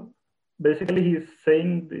 And so basically, he is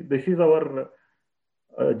saying this is our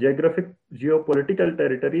geographic, geopolitical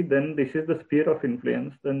territory, then this is the sphere of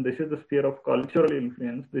influence, then this is the sphere of cultural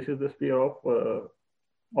influence, this is the sphere of,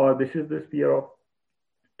 or this is the sphere of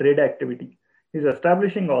trade activity. He's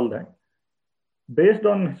establishing all that based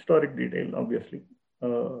on historic detail, obviously.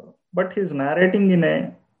 But he's narrating in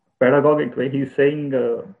a pedagogic way. He's saying,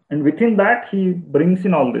 and within that, he brings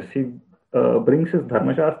in all this. He brings his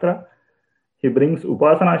Dharma Shastra, he brings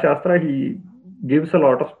Upasana Shastra, he gives a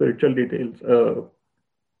lot of spiritual details,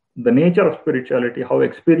 the nature of spirituality, how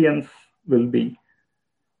experience will be,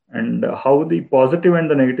 and how the positive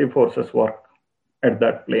and the negative forces work at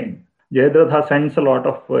that plane. Jayadratha sends a lot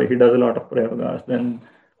of, he does a lot of prayagas. Then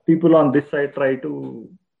people on this side try to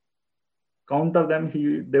counter them.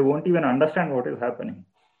 They won't even understand what is happening.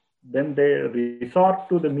 Then they resort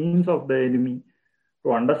to the means of the enemy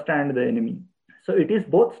to understand the enemy. So it is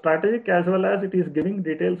both strategic as well as it is giving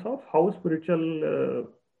details of how spiritual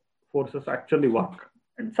forces actually work.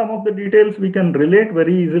 And some of the details we can relate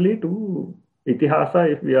very easily to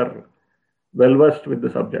Itihasa if we are well versed with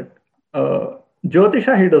the subject.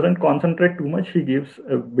 Jyotisha, he doesn't concentrate too much. He gives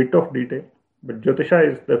a bit of detail, but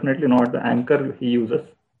Jyotisha is definitely not the anchor he uses.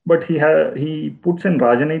 But he puts in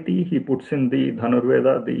Rajaniti, he puts in the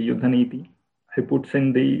Dhanurveda, the Yuddhaniti, he puts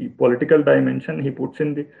in the political dimension, he puts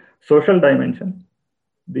in the social dimension,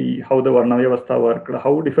 how the Varnavyavastha worked,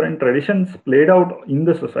 how different traditions played out in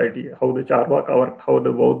the society, how the Charvaka worked, how the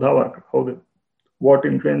Bauddha worked, what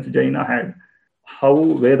influence Jaina had, how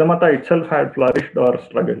Vedamata itself had flourished or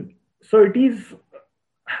struggled. So it is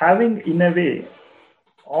having, in a way,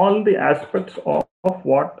 all the aspects of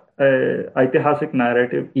what Aitihasic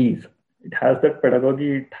narrative is. It has that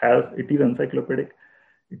pedagogy, it is encyclopedic,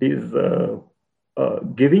 it is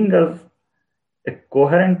giving us a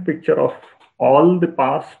coherent picture of all the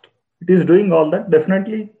past. It is doing all that.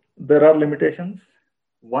 Definitely, there are limitations.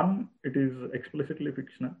 One, it is explicitly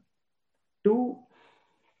fictional. Two,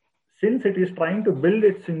 since it is trying to build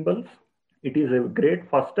its symbols, it is a great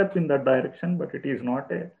first step in that direction, but it is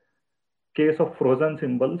not a case of frozen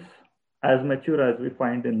symbols as mature as we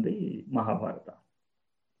find in the Mahabharata.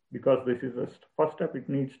 Because this is a first step, it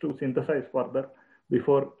needs to synthesize further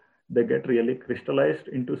before they get really crystallized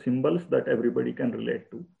into symbols that everybody can relate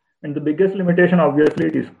to. And the biggest limitation, obviously,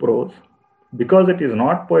 it is prose. Because it is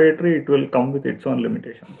not poetry, it will come with its own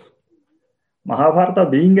limitations. Mahabharata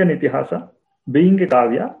being an Itihasa, being a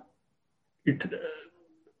Kavya,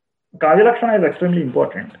 Kavya Lakshana is extremely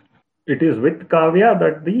important. It is with Kavya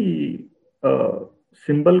that the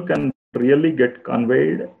symbol can really get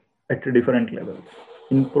conveyed at different levels.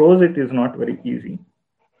 In prose, it is not very easy.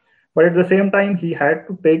 But at the same time, he had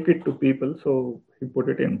to take it to people, so he put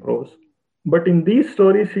it in prose. But in these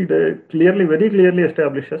stories, he very clearly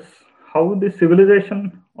establishes how the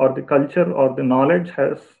civilization or the culture or the knowledge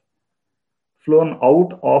has flown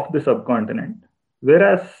out of the subcontinent.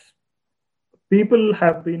 Whereas there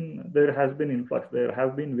has been influx, there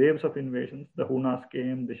have been waves of invasions. The Hunas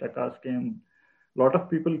came, the Shakas came, a lot of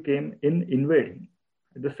people came in invading.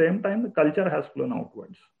 At the same time, the culture has flown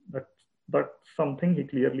outwards. That's something he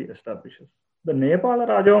clearly establishes. The Nepal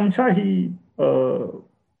Rajavamsha, he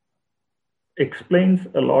explains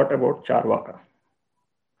a lot about Charvaka.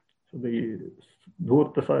 So the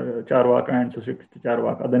Dhurta Charvaka and Sushikshita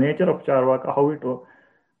Charvaka, the nature of Charvaka,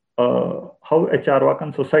 how a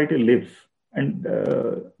Charvakan society lives. And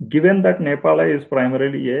given that Nepal is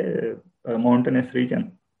primarily a mountainous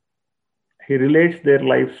region, he relates their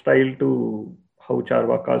lifestyle to how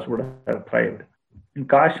Charvakas would have thrived. In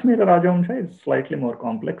Kashmir, Rajavamsha is slightly more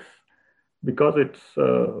complex because it's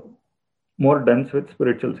more dense with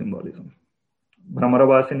spiritual symbolism.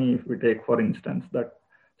 Brahmaravasini, if we take for instance, that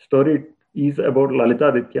story is about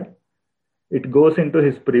Lalitaditya. It goes into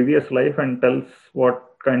his previous life and tells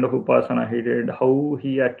what kind of upasana he did, how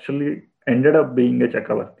he actually ended up being a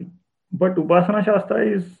Chakravarti. But Upasana Shastra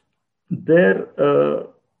is there,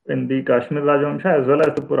 in the Kashmir Rajavamsha as well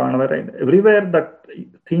as the Puranavara. Everywhere that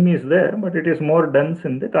theme is there, but it is more dense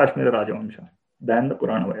in the Kashmir Rajavamsha than the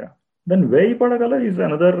Puranavara. Then Vei Padagala is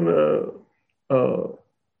another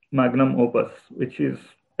magnum opus, which is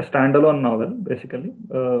a standalone novel, basically.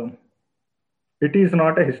 It is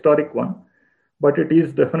not a historic one, but it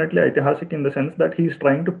is definitely Aitihasic in the sense that he is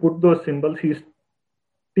trying to put those symbols. He is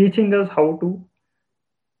teaching us how to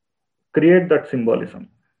create that symbolism,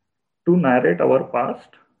 to narrate our past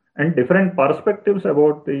and different perspectives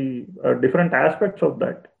about the different aspects of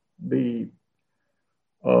that, the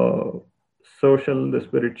social, the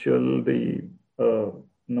spiritual, the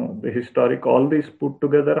historic, all these put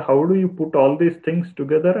together. How do you put all these things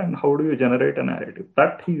together and how do you generate a narrative?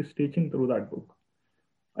 That he is teaching through that book.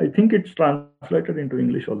 I think it's translated into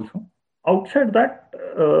English also. Outside that,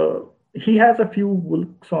 he has a few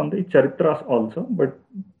books on the Charitras also, but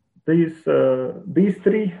these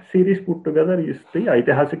three series put together is the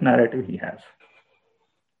Aitihasic narrative he has.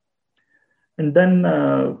 And then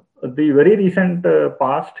the very recent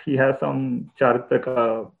past, he has some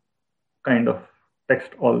Charitrika kind of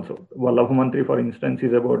text also. Vallabha Mantri, for instance,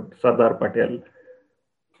 is about Sardar Patel.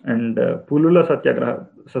 And Pulula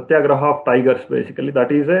Satyagraha of Tigers, basically,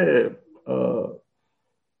 that is a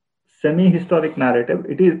semi-historic narrative.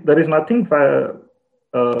 There is nothing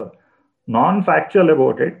non-factual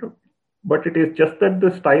about it, but it is just that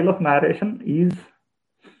the style of narration is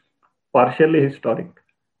partially historic.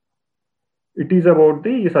 It is about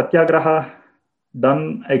the Satyagraha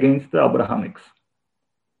done against the Abrahamics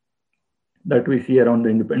that we see around the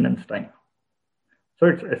independence time. So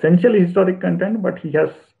it's essentially historic content, but he has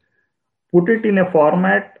put it in a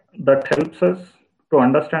format that helps us to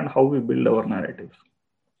understand how we build our narratives.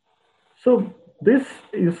 So this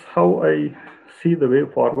is how I see the way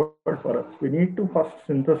forward for us. We need to first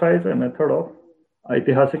synthesize a method of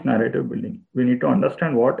Aitihasic narrative building. We need to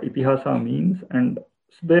understand what Itihasa means, and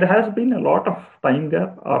there has been a lot of time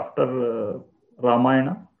gap after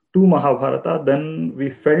Ramayana to Mahabharata. Then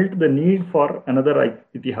we felt the need for another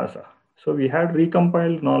Itihasa. So we had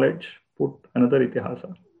recompiled knowledge, put another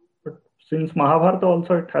Itihasa. But since Mahabharata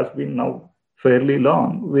also, it has been now fairly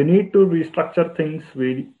long, we need to restructure things.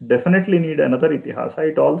 We definitely need another Itihasa.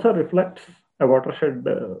 It also reflects a watershed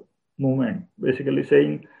movement, basically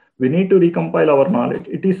saying we need to recompile our knowledge.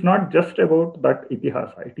 It is not just about that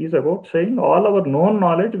Itihasa. It is about saying all our known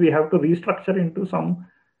knowledge we have to restructure into some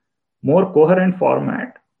more coherent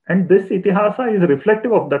format. And this Itihasa is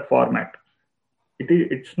reflective of that format.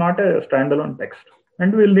 It's not a standalone text.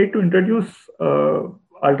 And we'll need to introduce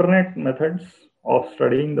alternate methods of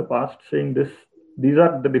studying the past, saying these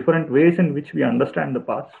are the different ways in which we understand the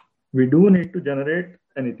past. We do need to generate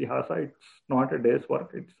an Itihasa. It's not a day's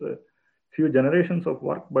work. It's a few generations of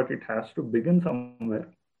work, but it has to begin somewhere.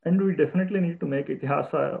 And we definitely need to make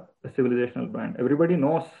Itihasa a civilizational brand. Everybody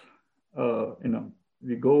knows,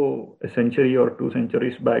 we go a century or 2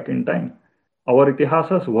 centuries back in time. Our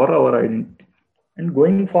Itihasas were our identity. And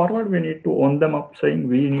going forward, we need to own them up, saying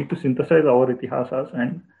we need to synthesize our Itihasas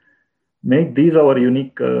and make these our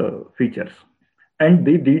unique features. And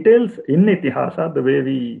the details in Itihasa, the way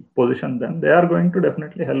we position them, they are going to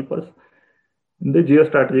definitely help us in the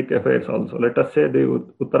geostrategic affairs also. Let us say the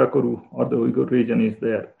Uttarakuru or the Uyghur region is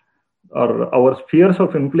there, or our spheres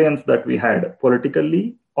of influence that we had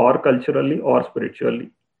politically or culturally or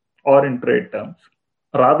spiritually or in trade terms,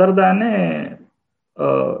 rather than a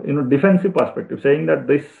defensive perspective, saying that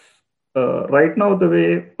this right now the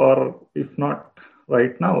way, or if not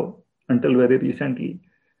right now, until very recently,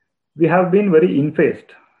 we have been very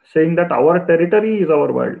infaced, saying that our territory is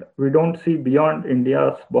our world. We don't see beyond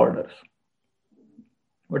India's borders.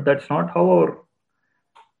 But that's not how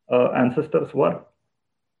our ancestors were.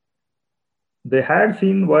 They had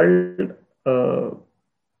seen world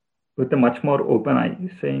with a much more open eye,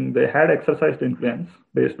 saying they had exercised influence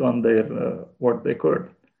based on their what they could,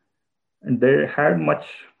 and they had much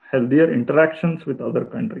healthier interactions with other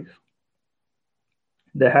countries.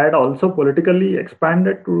 They had also politically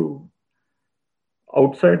expanded to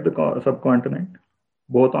outside the subcontinent,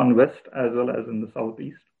 both on West as well as in the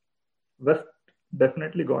Southeast. West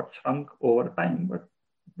definitely got shrunk over time, but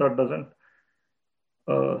that doesn't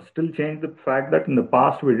still change the fact that in the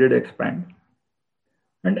past we did expand.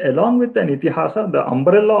 And along with an Itihasa, the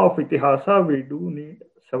umbrella of Itihasa, we do need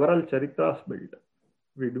several Charitras built.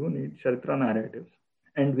 We do need Charitra narratives.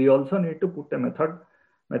 And we also need to put a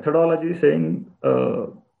methodology saying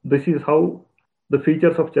this is how the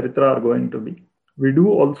features of Charitra are going to be. We do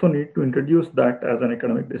also need to introduce that as an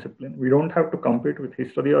academic discipline. We don't have to compete with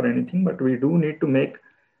history or anything, but we do need to make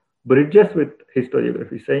bridges with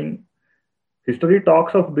historiography, saying history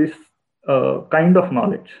talks of this kind of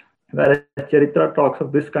knowledge, whereas Charitra talks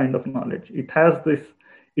of this kind of knowledge. It has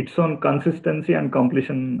its own consistency and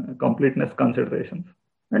completeness considerations.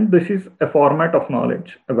 And this is a format of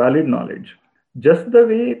knowledge, a valid knowledge. Just the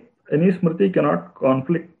way any Smriti cannot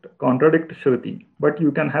contradict Shruti, but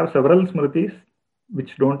you can have several Smritis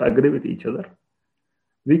which don't agree with each other.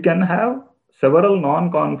 We can have several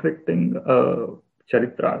non-conflicting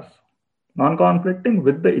Charitras, non-conflicting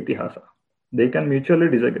with the Itihasa. They can mutually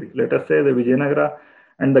disagree. Let us say the Vijayanagara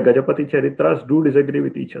and the Gajapati Charitras do disagree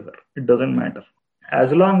with each other. It doesn't matter.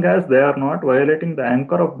 As long as they are not violating the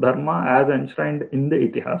anchor of Dharma as enshrined in the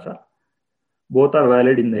Itihasa, both are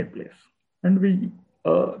valid in their place. And we,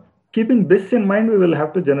 keeping this in mind, we will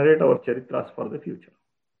have to generate our Charitras for the future.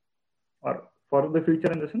 Or for the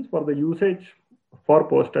future in the sense, for the usage for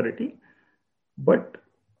posterity, but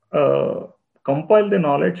compile the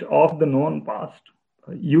knowledge of the known past,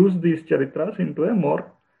 use these Charitras into a more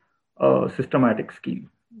systematic scheme.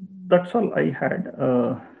 That's all I had.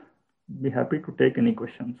 Be happy to take any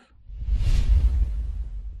questions.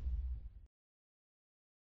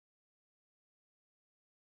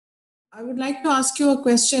 I would like to ask you a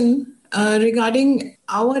question regarding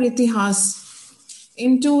our Itihas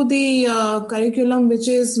into the curriculum which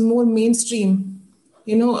is more mainstream,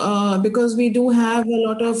 because we do have a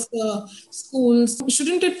lot of schools.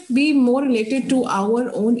 Shouldn't it be more related to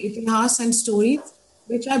our own Itihas and stories,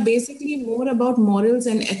 which are basically more about morals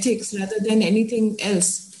and ethics rather than anything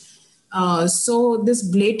else? So this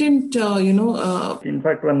blatant, In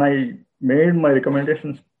fact, when I made my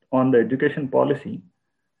recommendations on the education policy,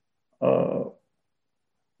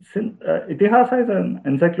 Itihasa is an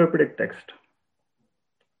encyclopedic text.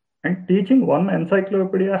 And teaching one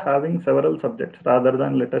encyclopedia having several subjects rather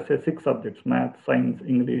than, let us say, 6 subjects, math, science,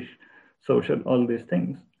 English, social, all these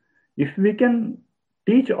things. If we can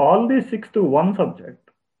teach all these 6 to one subject,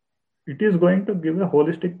 it is going to give a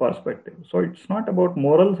holistic perspective. So it's not about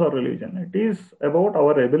morals or religion. It is about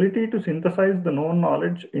our ability to synthesize the known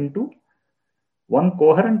knowledge into one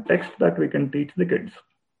coherent text that we can teach the kids.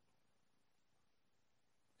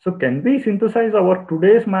 So can we synthesize our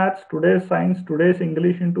today's maths, today's science, today's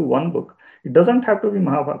English into one book? It doesn't have to be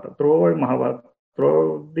Mahabharata. Throw away Mahabharata,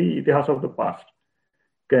 throw the Itihas of the past.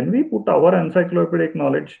 Can we put our encyclopedic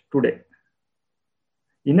knowledge today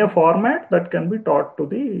in a format that can be taught to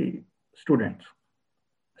the students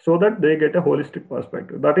so that they get a holistic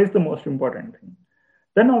perspective? That is the most important thing.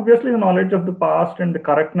 Then obviously the knowledge of the past and the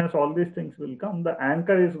correctness, all these things will come. The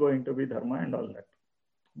anchor is going to be Dharma and all that.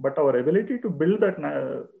 But our ability to build that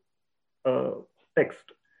text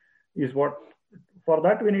is what, for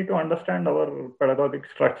that we need to understand our pedagogic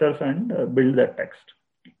structures and build that text.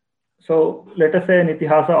 So let us say an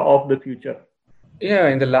Itihasa of the future. Yeah,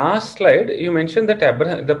 in the last slide, you mentioned that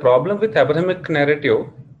the problem with Abrahamic narrative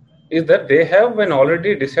is that they have an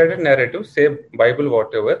already decided narrative, say Bible,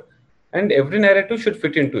 whatever, and every narrative should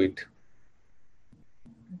fit into it.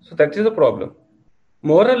 So that is the problem.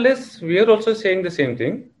 More or less, we are also saying the same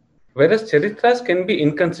thing, whereas Charitras can be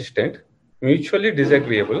inconsistent, mutually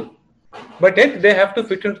disagreeable, but yet they have to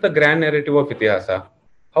fit into the grand narrative of Itihasa.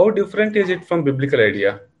 How different is it from biblical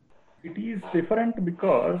idea? It is different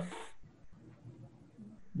because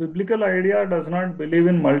biblical idea does not believe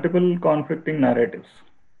in multiple conflicting narratives.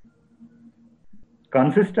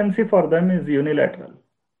 Consistency for them is unilateral.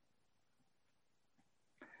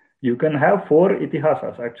 You can have 4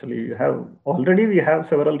 Itihasas actually. We have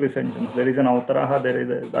several recensions. There is an Avtaraha, there is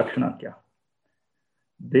a Dakshinatya.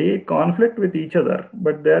 They conflict with each other,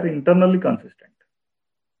 but they are internally consistent.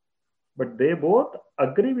 But they both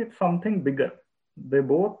agree with something bigger. They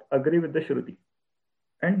both agree with the Shruti.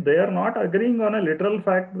 And they are not agreeing on a literal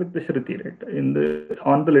fact with the Shruti, right?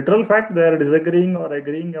 On the literal fact, they are disagreeing or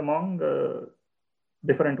agreeing among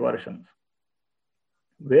different versions.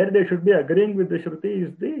 Where they should be agreeing with the Shruti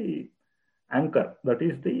is the anchor, that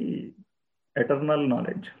is the eternal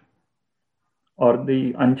knowledge or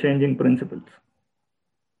the unchanging principles.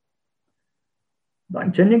 The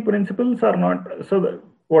unchanging principles are not, so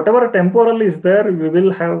whatever temporal is there, we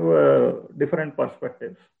will have different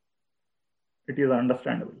perspectives. It is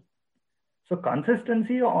understandable. So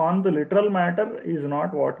consistency on the literal matter is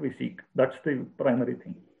not what we seek. That's the primary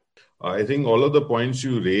thing. I think all of the points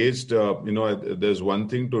you raised, there's one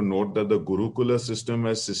thing to note that the Gurukula system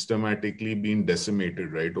has systematically been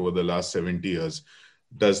decimated, right, over the last 70 years.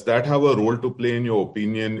 Does that have a role to play, in your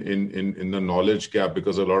opinion, in the knowledge gap?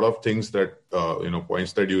 Because a lot of things that,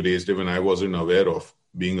 points that you raised, even I wasn't aware of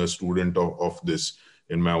being a student of this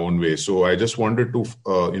in my own way. So I just wanted to,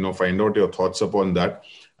 find out your thoughts upon that.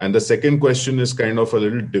 And the second question is kind of a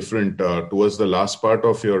little different. Towards the last part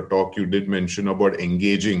of your talk, you did mention about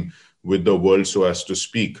engaging with the world, so as to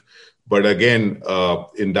speak. But again,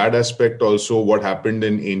 in that aspect also, what happened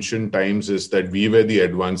in ancient times is that we were the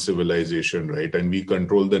advanced civilization, right? And we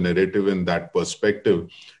control the narrative in that perspective.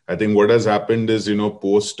 I think what has happened is,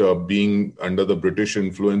 post being under the British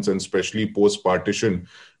influence, and especially post-partition,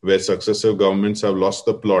 where successive governments have lost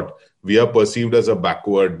the plot, we are perceived as a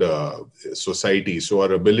backward society. So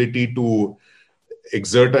our ability to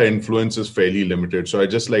exert our influence is fairly limited. So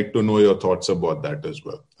I'd just like to know your thoughts about that as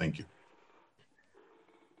well. Thank you.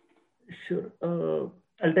 Sure.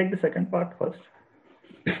 I'll take the second part first.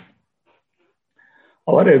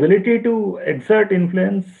 Our ability to exert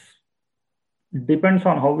influence depends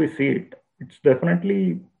on how we see it. It's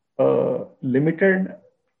definitely limited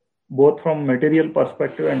both from material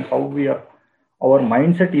perspective and how our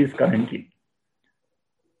mindset is currently.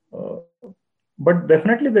 But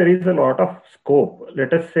definitely there is a lot of scope.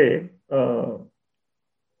 Let us say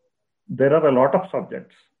there are a lot of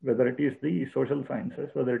subjects, whether it is the social sciences,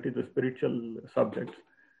 whether it is the spiritual subjects,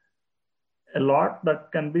 a lot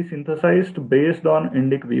that can be synthesized based on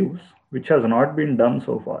Indic views, which has not been done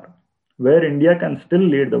so far, where India can still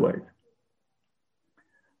lead the world.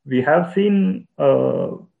 We have seen,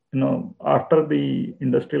 after the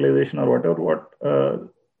industrialization or whatever,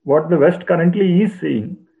 what the West currently is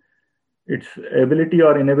seeing, its ability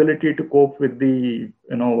or inability to cope with the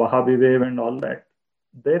Wahhabi wave and all that.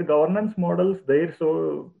 Their governance models, their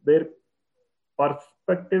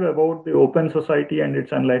perspective about the open society and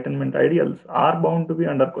its enlightenment ideals are bound to be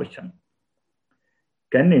under question.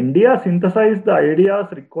 Can India synthesize the ideas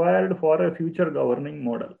required for a future governing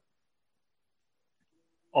model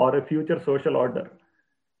or a future social order?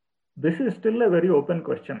 This is still a very open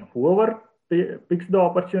question. Whoever picks the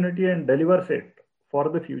opportunity and delivers it for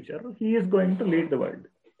the future, he is going to lead the world.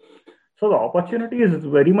 So the opportunity is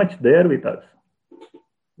very much there with us.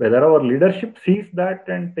 Whether our leadership sees that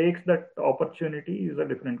and takes that opportunity is a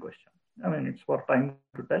different question. I mean, it's for time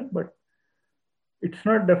to tell, but it's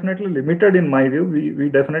not definitely limited in my view. We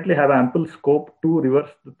definitely have ample scope to reverse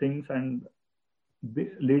the things and be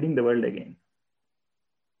leading the world again.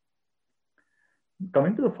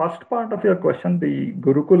 Coming to the first part of your question, the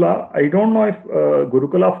Gurukula, I don't know if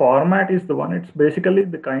Gurukula format is the one. It's basically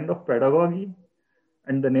the kind of pedagogy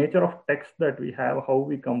and the nature of text that we have, how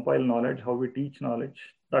we compile knowledge, how we teach knowledge.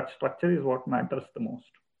 That structure is what matters the most.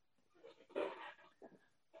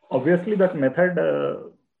 Obviously, that method,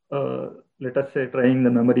 let us say trying the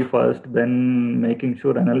memory first, then making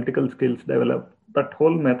sure analytical skills develop, that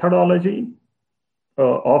whole methodology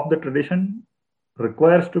of the tradition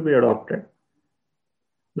requires to be adopted.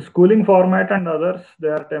 The schooling format and others, they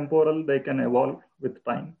are temporal, they can evolve with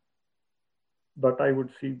time. But I would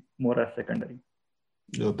see more as secondary.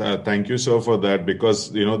 Thank you, sir, for that,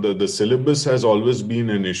 because the syllabus has always been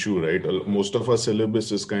an issue, right? Most of our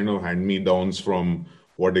syllabus is kind of hand-me-downs from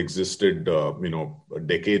what existed,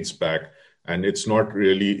 decades back, and it's not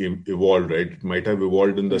really evolved, right? It might have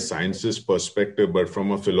evolved in the sciences perspective, but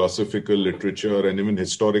from a philosophical, literature, and even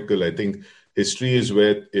historical, I think history is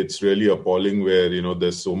where it's really appalling, where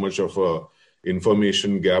there's so much of a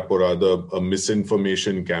information gap, or rather a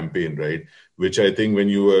misinformation campaign, right? Which I think when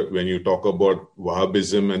you talk about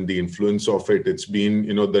Wahhabism and the influence of it, it's been,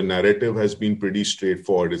 the narrative has been pretty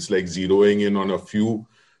straightforward. It's like zeroing in on a few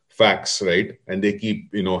facts, right? And they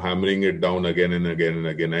keep, hammering it down again and again and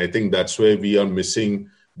again. I think that's where we are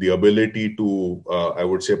missing the ability to, I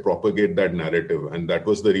would say, propagate that narrative. And that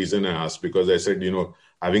was the reason I asked, because I said,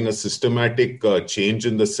 having a systematic change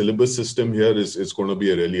in the syllabus system here is going to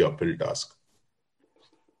be a really uphill task.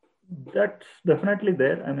 That's definitely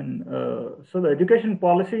there. I mean, so the education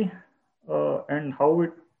policy and how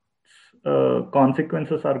its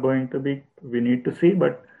consequences are going to be, we need to see.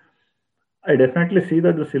 But I definitely see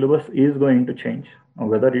that the syllabus is going to change.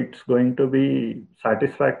 Whether it's going to be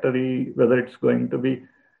satisfactory, whether it's going to be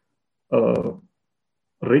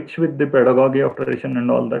rich with the pedagogy of tradition and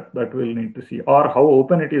all that we'll need to see, or how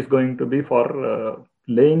open it is going to be for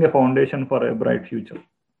laying a foundation for a bright future.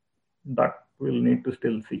 That we'll need to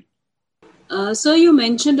still see. So you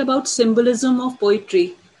mentioned about symbolism of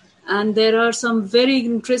poetry, and there are some very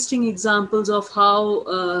interesting examples of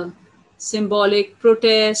how symbolic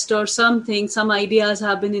protest or some ideas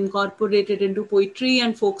have been incorporated into poetry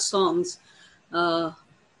and folk songs.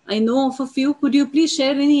 I know of a few. Could you please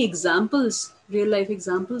share any examples, real life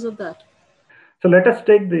examples of that? So let us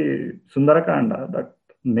take the Sundarakanda. That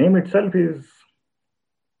name itself it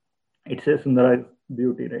says Sundara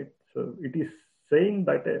beauty, right? So it is saying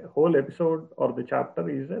that a whole episode or the chapter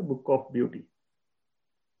is a book of beauty.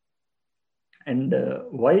 And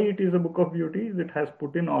why it is a book of beauty is it has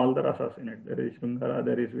put in all the rasas in it. There is Shringara,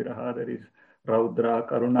 there is Viraha, there is Raudra,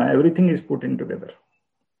 Karuna, everything is put in together.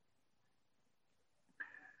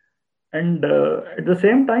 And at the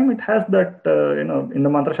same time, it has that, in the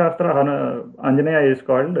Mantra Shastra, Anjaneya is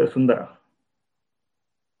called Sundara.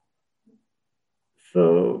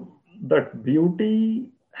 So that beauty,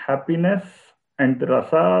 happiness, and the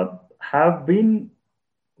rasa have been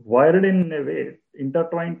wired in a way,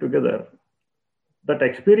 intertwined together. That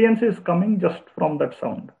experience is coming just from that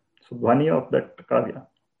sound. So dhvani of that kavya.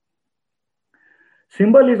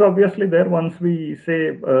 Symbol is obviously there once we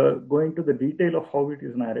say, go into the detail of how it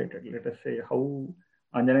is narrated. Let us say how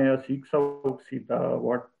Anjaneya seeks out Sita,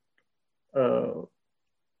 what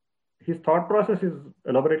his thought process is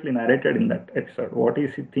elaborately narrated in that episode. What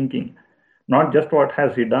is he thinking? Not just what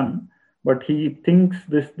has he done, but he thinks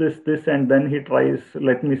this, and then he tries,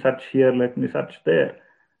 let me search here, let me search there.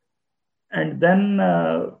 And then,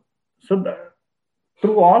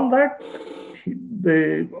 through all that,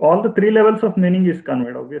 all the three levels of meaning is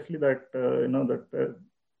conveyed. Obviously, that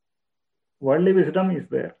worldly wisdom is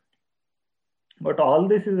there. But all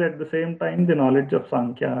this is at the same time the knowledge of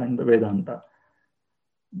Sankhya and the Vedanta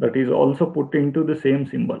that is also put into the same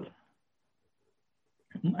symbol.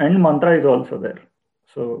 And mantra is also there.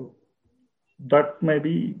 So that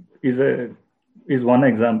maybe is one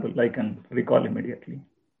example I can recall immediately.